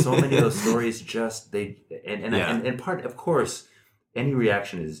 I mean, so many of those stories and part, of course, any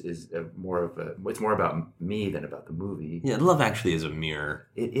reaction is more of it's more about me than about the movie. Yeah, Love Actually is a mirror.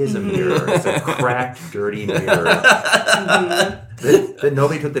 It is a mirror. It's a cracked, dirty mirror that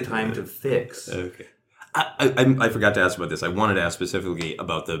nobody took the time to fix. Okay. I forgot to ask about this. I wanted to ask specifically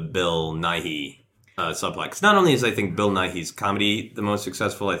about the Bill Nighy subplot. 'Cause not only is, I think, Bill Nighy's comedy the most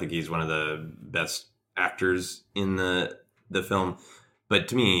successful, I think he's one of the best actors in the film. But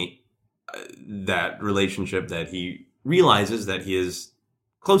to me, that relationship that he realizes that he is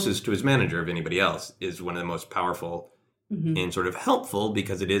closest to his manager of anybody else is one of the most powerful and sort of helpful,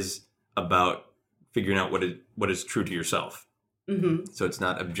 because it is about figuring out what is true to yourself. Mm-hmm. So it's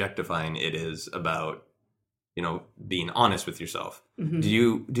not objectifying. It is about, being honest with yourself. Mm-hmm.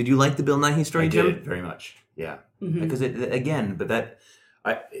 Did you like the Bill Nighy story, Jim? I did, very much. Yeah. Mm-hmm. Because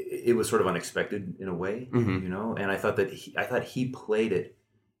it was sort of unexpected in a way, and I thought he played it.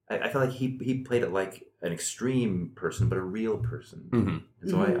 I felt like he played it like an extreme person, but a real person. Mm-hmm. And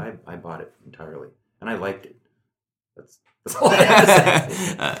so I bought it entirely, and I liked it. That's all I have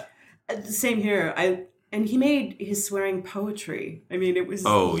to say. Same here. And he made his swearing poetry. I mean, it was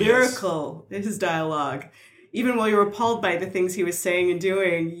lyrical, his dialogue. Even while you were appalled by the things he was saying and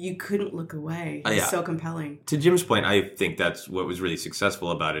doing, you couldn't look away. It was so compelling. To Jim's point, I think that's what was really successful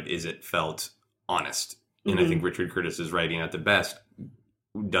about it, is it felt honest. And I think Richard Curtis's writing at the best,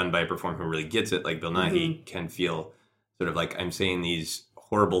 done by a performer who really gets it, like Bill Nighy, can feel sort of like, I'm saying these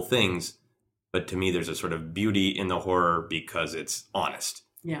horrible things, but to me there's a sort of beauty in the horror because it's honest.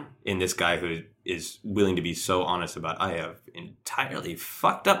 Yeah. In this guy who is willing to be so honest about, I have entirely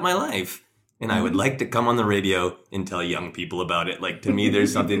fucked up my life, and I would like to come on the radio and tell young people about it. Like, to me,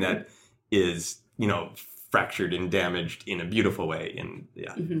 there's something that is, fractured and damaged in a beautiful way. And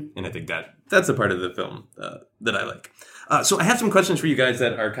and I think that's a part of the film that I like. So I have some questions for you guys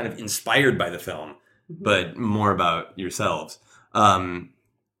that are kind of inspired by the film, but more about yourselves.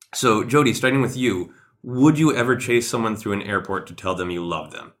 So Jody, starting with you, would you ever chase someone through an airport to tell them you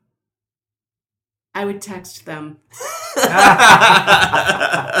love them? I would text them.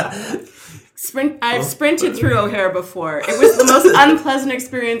 I've sprinted through O'Hare before. It was the most unpleasant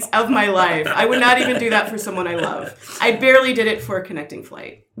experience of my life. I would not even do that for someone I love. I barely did it for a connecting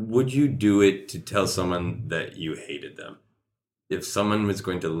flight. Would you do it to tell someone that you hated them? If someone was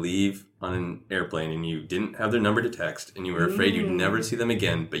going to leave on an airplane and you didn't have their number to text and you were afraid you'd never see them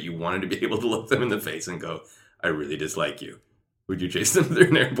again, but you wanted to be able to look them in the face and go, I really dislike you, would you chase them through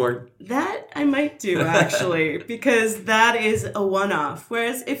an airport? That I might do, actually, because that is a one-off.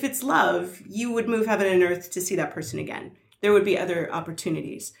 Whereas if it's love, you would move heaven and earth to see that person again. There would be other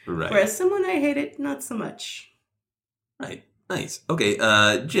opportunities. Right. Whereas someone I hated, not so much. Right. Nice. Okay,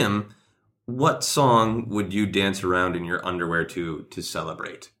 Jim, what song would you dance around in your underwear to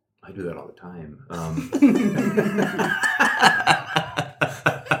celebrate? I do that all the time.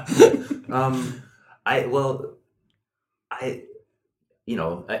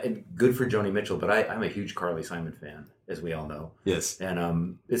 Good for Joni Mitchell, but I'm a huge Carly Simon fan, as we all know. Yes.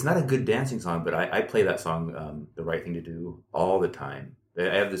 And it's not a good dancing song, but I play that song, The Right Thing to Do, all the time. I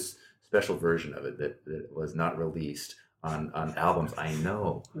have this special version of it that was not released on albums. I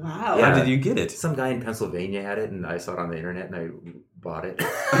know. Wow. Yeah. How did you get it? Some guy in Pennsylvania had it, and I saw it on the internet, and I bought it.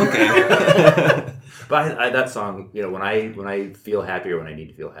 Okay. But that song, when I feel happy or when I need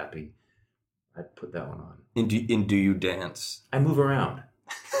to feel happy, I put that one on. And do you dance? I move around.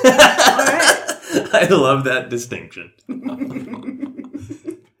 All right. I love that distinction.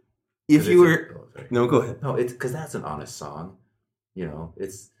 If you were... No, go ahead. No, it's because that's an honest song.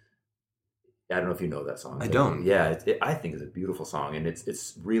 It's... I don't know if you know that song. I don't. Yeah, I think it's a beautiful song, and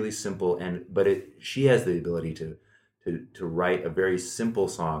it's really simple. But she has the ability to write a very simple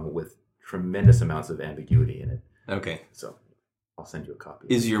song with tremendous amounts of ambiguity in it. Okay. So I'll send you a copy.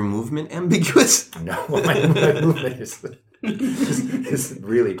 Is your movement ambiguous? No, my movement is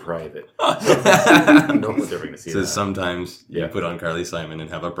really private. No one's ever going to see that. So sometimes you put on Carly Simon and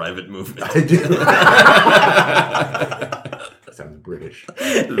have a private movement. I do. That sounds British.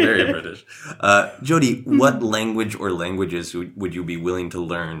 Very British. Jody, what language or languages would you be willing to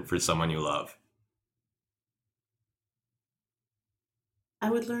learn for someone you love? I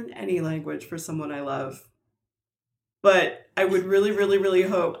would learn any language for someone I love. But I would really, really, really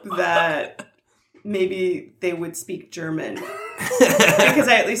hope that maybe they would speak German. Because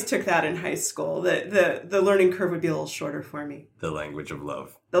I at least took that in high school. The learning curve would be a little shorter for me. The language of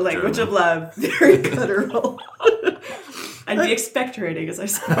love. The language of love. Very guttural. I'd be expectorating as I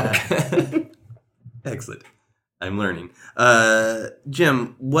spoke. Excellent. I'm learning.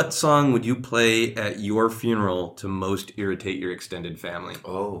 Jim, what song would you play at your funeral to most irritate your extended family?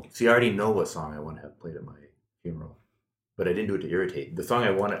 Oh, see, I already know what song I want to have played at my funeral, but I didn't do it to irritate. The song I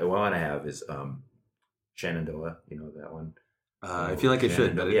want to have is Shenandoah. You know that one? I feel like I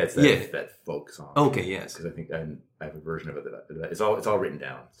should. But it's that folk song. Okay, yes. Because I think I have a version of it that it's all written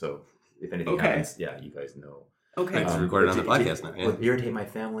down. So if anything happens, you guys know. Okay. It's recorded on the podcast now. Yeah. Irritate my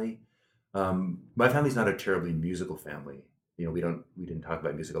family. My family's not a terribly musical family. We didn't talk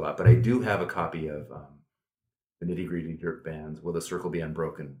about music a lot, but I do have a copy of the Nitty Gritty Dirt Band's "Will the Circle Be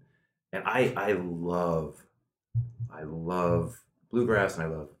Unbroken," and I love bluegrass and I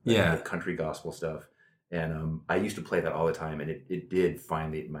love country gospel stuff, and I used to play that all the time, and it did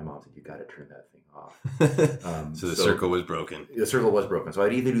finally. My mom said, "You got to turn that thing off." So the circle was broken. The circle was broken. So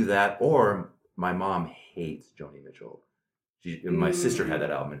I'd either do that, or my mom hates Joni Mitchell. My sister had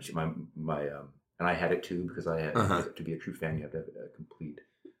that album, and and I had it too because I had to be a true fan. You have to have a complete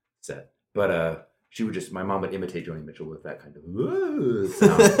set. But my mom would imitate Joni Mitchell with that kind of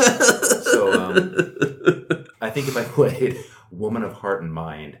sound. So I think if I played "Woman of Heart and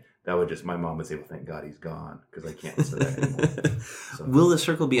Mind," that would my mom would say, "Well, thank God he's gone," because I can't listen to that anymore. So, "Will the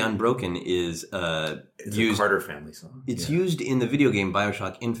Circle Be Unbroken" is it's a Carter family song. It's used in the video game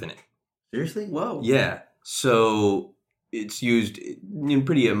BioShock Infinite. Seriously? Whoa. Yeah. So it's used in a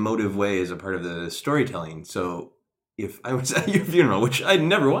pretty emotive way as a part of the storytelling. So if I was at your funeral, which I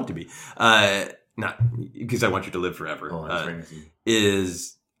never want to be, not because I want you to live forever,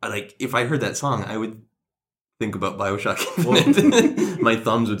 is like if I heard that song, I would think about BioShock Infinite. My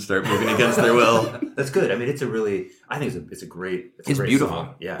thumbs would start moving against their will. That's good. I mean, I think it's a great beautiful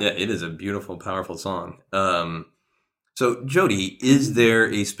song. Yeah, it is a beautiful, powerful song. So Jody, is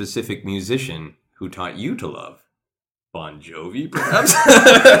there a specific musician who taught you to love? Bon Jovi, perhaps?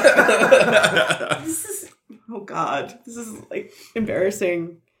 Oh God, this is like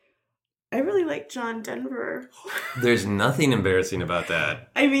embarrassing. I really like John Denver. There's nothing embarrassing about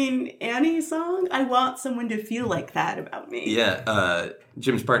that. I mean, Annie's song, I want someone to feel like that about me. Yeah,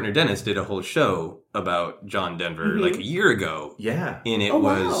 Jim's partner Dennis did a whole show about John Denver like a year ago. Yeah. And it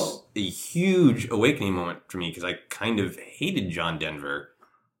was a huge awakening moment for me because I kind of hated John Denver.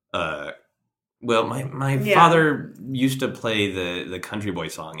 Well, my father used to play the Country Boy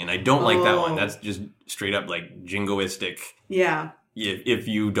song, and I don't like that one. That's just straight up like jingoistic. Yeah. If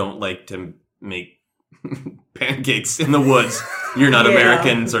you don't like to make pancakes in the woods, you're not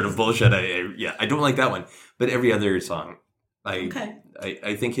American sort of bullshit. I don't like that one. But every other song, I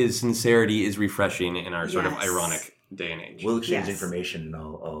I think his sincerity is refreshing in our sort of ironic day and age. We'll exchange information, and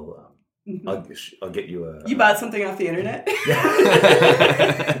I'll get you a. You bought something off the internet?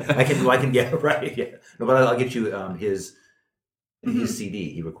 I can. Yeah, right. Yeah. No, but I'll get you his CD.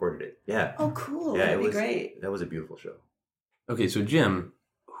 He recorded it. Yeah. Oh, cool. Yeah, that'd be great. That was a beautiful show. Okay, so Jim,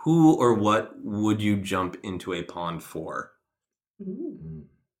 who or what would you jump into a pond for?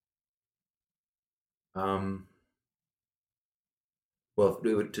 Well,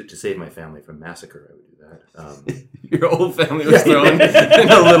 to save my family from massacre, I would do that. Your whole family was thrown in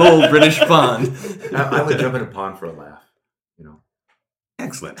a little British pond. I would jump in a pond for a laugh,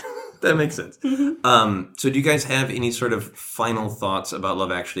 Excellent. That makes sense. So do you guys have any sort of final thoughts about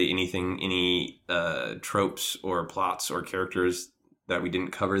Love Actually? Any tropes or plots or characters that we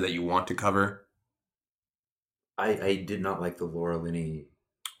didn't cover that you want to cover? I did not like the Laura Linney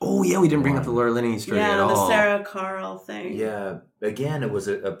Oh, yeah, we didn't bring up the Laura Linney story at all. Yeah, the Sarah Carl thing. Yeah. Again, it was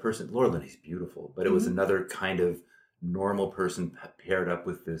a person... Laura Linney's beautiful, but it was another kind of normal person paired up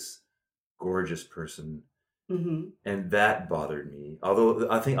with this gorgeous person. Mm-hmm. And that bothered me.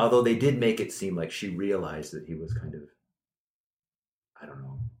 Although they did make it seem like she realized that he was kind of, I don't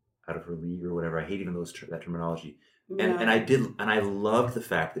know, out of her league or whatever. I hate even that terminology. Yeah. And I loved the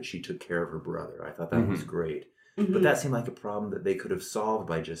fact that she took care of her brother. I thought that was great. Mm-hmm. But that seemed like a problem that they could have solved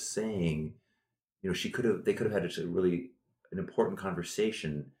by just saying, they could have had an important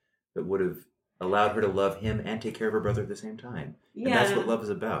conversation that would have allowed her to love him and take care of her brother at the same time. Yeah. And that's what love is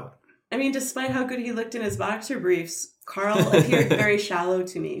about. I mean, despite how good he looked in his boxer briefs, Carl appeared very shallow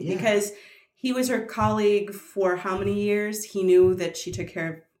to me because he was her colleague for how many years? He knew that she took care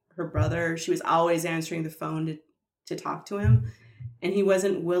of her brother. She was always answering the phone to talk to him. And he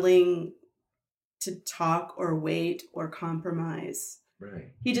wasn't willing to talk or wait or compromise.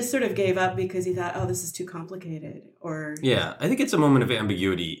 Right. He just sort of gave up because he thought, oh, this is too complicated. Yeah, I think it's a moment of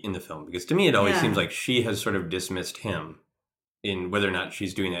ambiguity in the film because to me it always seems like she has sort of dismissed him in whether or not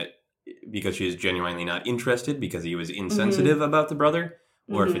she's doing it because she is genuinely not interested because he was insensitive about the brother,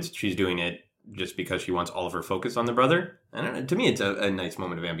 or if she's doing it just because she wants all of her focus on the brother. I don't know. To me, it's a nice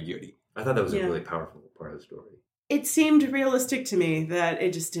moment of ambiguity. I thought that was a really powerful part of the story. It seemed realistic to me that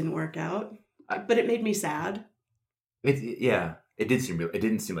it just didn't work out, but it made me sad. It did seem real. It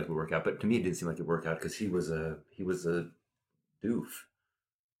didn't seem like it would work out, but to me, it did seem like it worked out because he was a doof,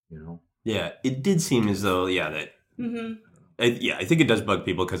 Yeah, it did seem as though that. I think it does bug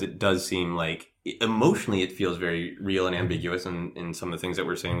people because it does seem like emotionally it feels very real and ambiguous in some of the things that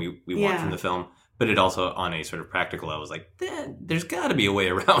we're saying we want from the film. But it also, on a sort of practical level, was like, there's got to be a way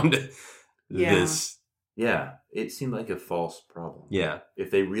around this. Yeah, it seemed like a false problem. Yeah.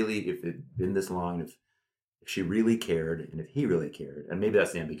 If it'd been this long, if she really cared, and if he really cared, and maybe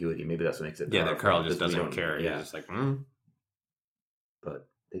that's the ambiguity, maybe that's what makes it. Yeah, that Carl just doesn't care. Yeah. He's just like, But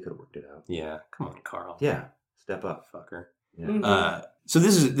they could have worked it out. Yeah, come on, Carl. Yeah, step up, fucker. Yeah. So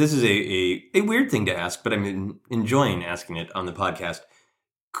this is a weird thing to ask, but I'm enjoying asking it on the podcast.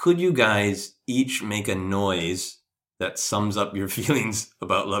 Could you guys each make a noise that sums up your feelings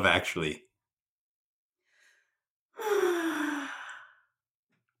about Love Actually?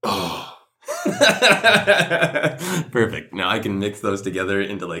 Oh. Perfect. Now I can mix those together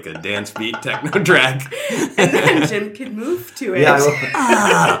into like a dance beat techno track. And then Jim can move to it. Yeah,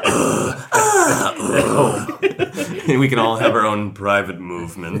 And we can all have our own private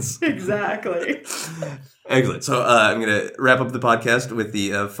movements. Exactly. Excellent. So I'm going to wrap up the podcast with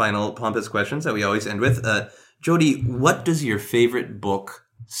the final pompous questions that we always end with. Jody, what does your favorite book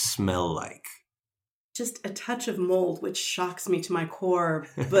smell like? Just a touch of mold, which shocks me to my core,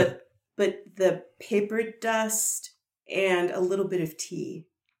 but the paper dust and a little bit of tea,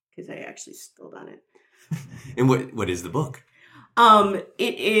 because I actually spilled on it. And what is the book?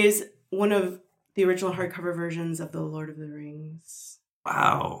 It is one of the original hardcover versions of The Lord of the Rings.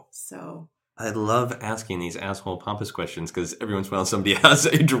 Wow. So I love asking these asshole pompous questions because every once in a while somebody has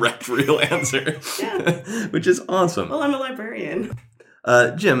a direct, real answer, which is awesome. Well, I'm a librarian.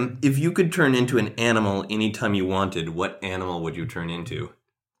 Jim, if you could turn into an animal anytime you wanted, what animal would you turn into?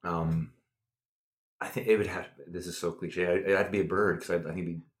 I think it would have. This is so cliche. It had to be a bird because I think it'd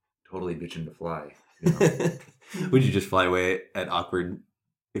be totally bitching to fly. Would you just fly away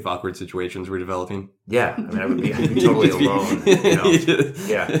if awkward situations were developing? Yeah, I mean, I'd be totally alone.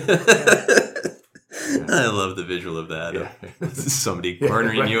 Yeah. I love the visual of that. Yeah. Somebody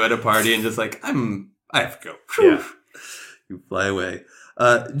cornering you at a party and just like, I have to go. Yeah. You fly away.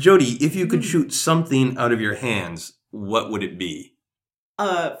 Jody, if you could shoot something out of your hands, what would it be?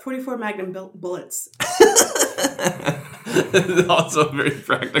 44 Magnum bullets. Also very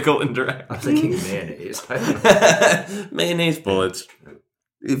practical and direct. I was thinking mayonnaise. Mayonnaise bullets.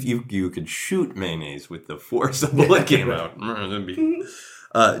 If you could shoot mayonnaise with the force a bullet came out. That'd be...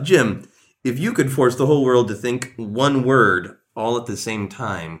 Jim, if you could force the whole world to think one word all at the same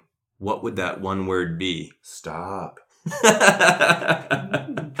time, what would that one word be? Stop.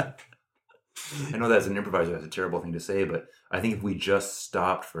 I know that as an improviser, that's a terrible thing to say, but I think if we just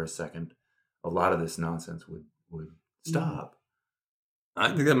stopped for a second, a lot of this nonsense would stop.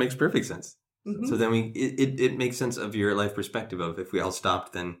 I think that makes perfect sense. Mm-hmm. So then it makes sense of your life perspective of if we all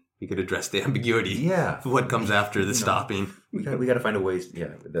stopped, then we could address the ambiguity of what comes after the stopping. We got to find a way.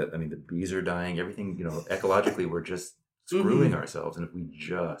 The bees are dying. Everything, ecologically, we're just screwing ourselves. And if we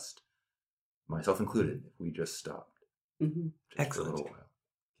just, myself included, if we just stopped. Mm-hmm. Excellent. For a little while.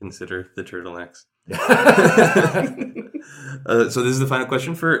 Consider the turtlenecks. So this is the final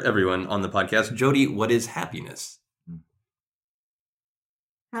question for everyone on the podcast. Jody, what is happiness?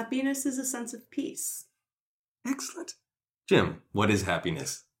 Happiness is a sense of peace. Excellent. Jim, what is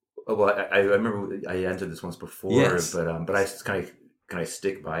happiness? Well, I remember I answered this once before, Yes. but I just kind of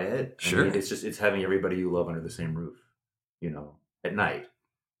stick by it. Sure. I mean, it's having everybody you love under the same roof, at night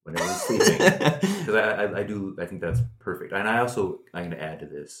when everyone's sleeping. Because I think that's perfect. And I'm going to add to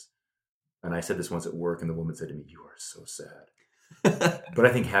this. And I said this once at work, and the woman said to me, "You are so sad." But I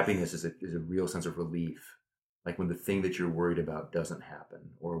think happiness is a real sense of relief, like when the thing that you're worried about doesn't happen,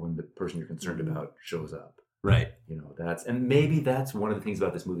 or when the person you're concerned about shows up. Right. And maybe that's one of the things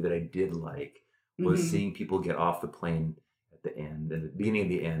about this movie that I did like was seeing people get off the plane at the end and the beginning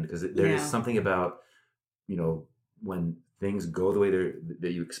and the end, because there is something about, when things go the way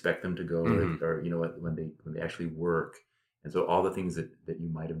that you expect them to go, or when they actually work, and so all the things that you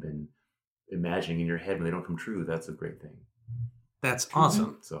might have been imagining in your head when they don't come true, that's a great thing. That's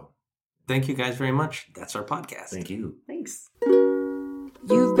awesome. So thank you guys very much. That's our podcast. Thank you. Thanks.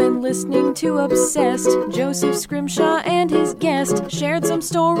 You've been listening to Obsessed. Joseph Scrimshaw and his guest shared some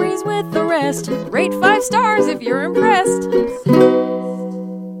stories with the rest. Rate 5 stars if you're impressed.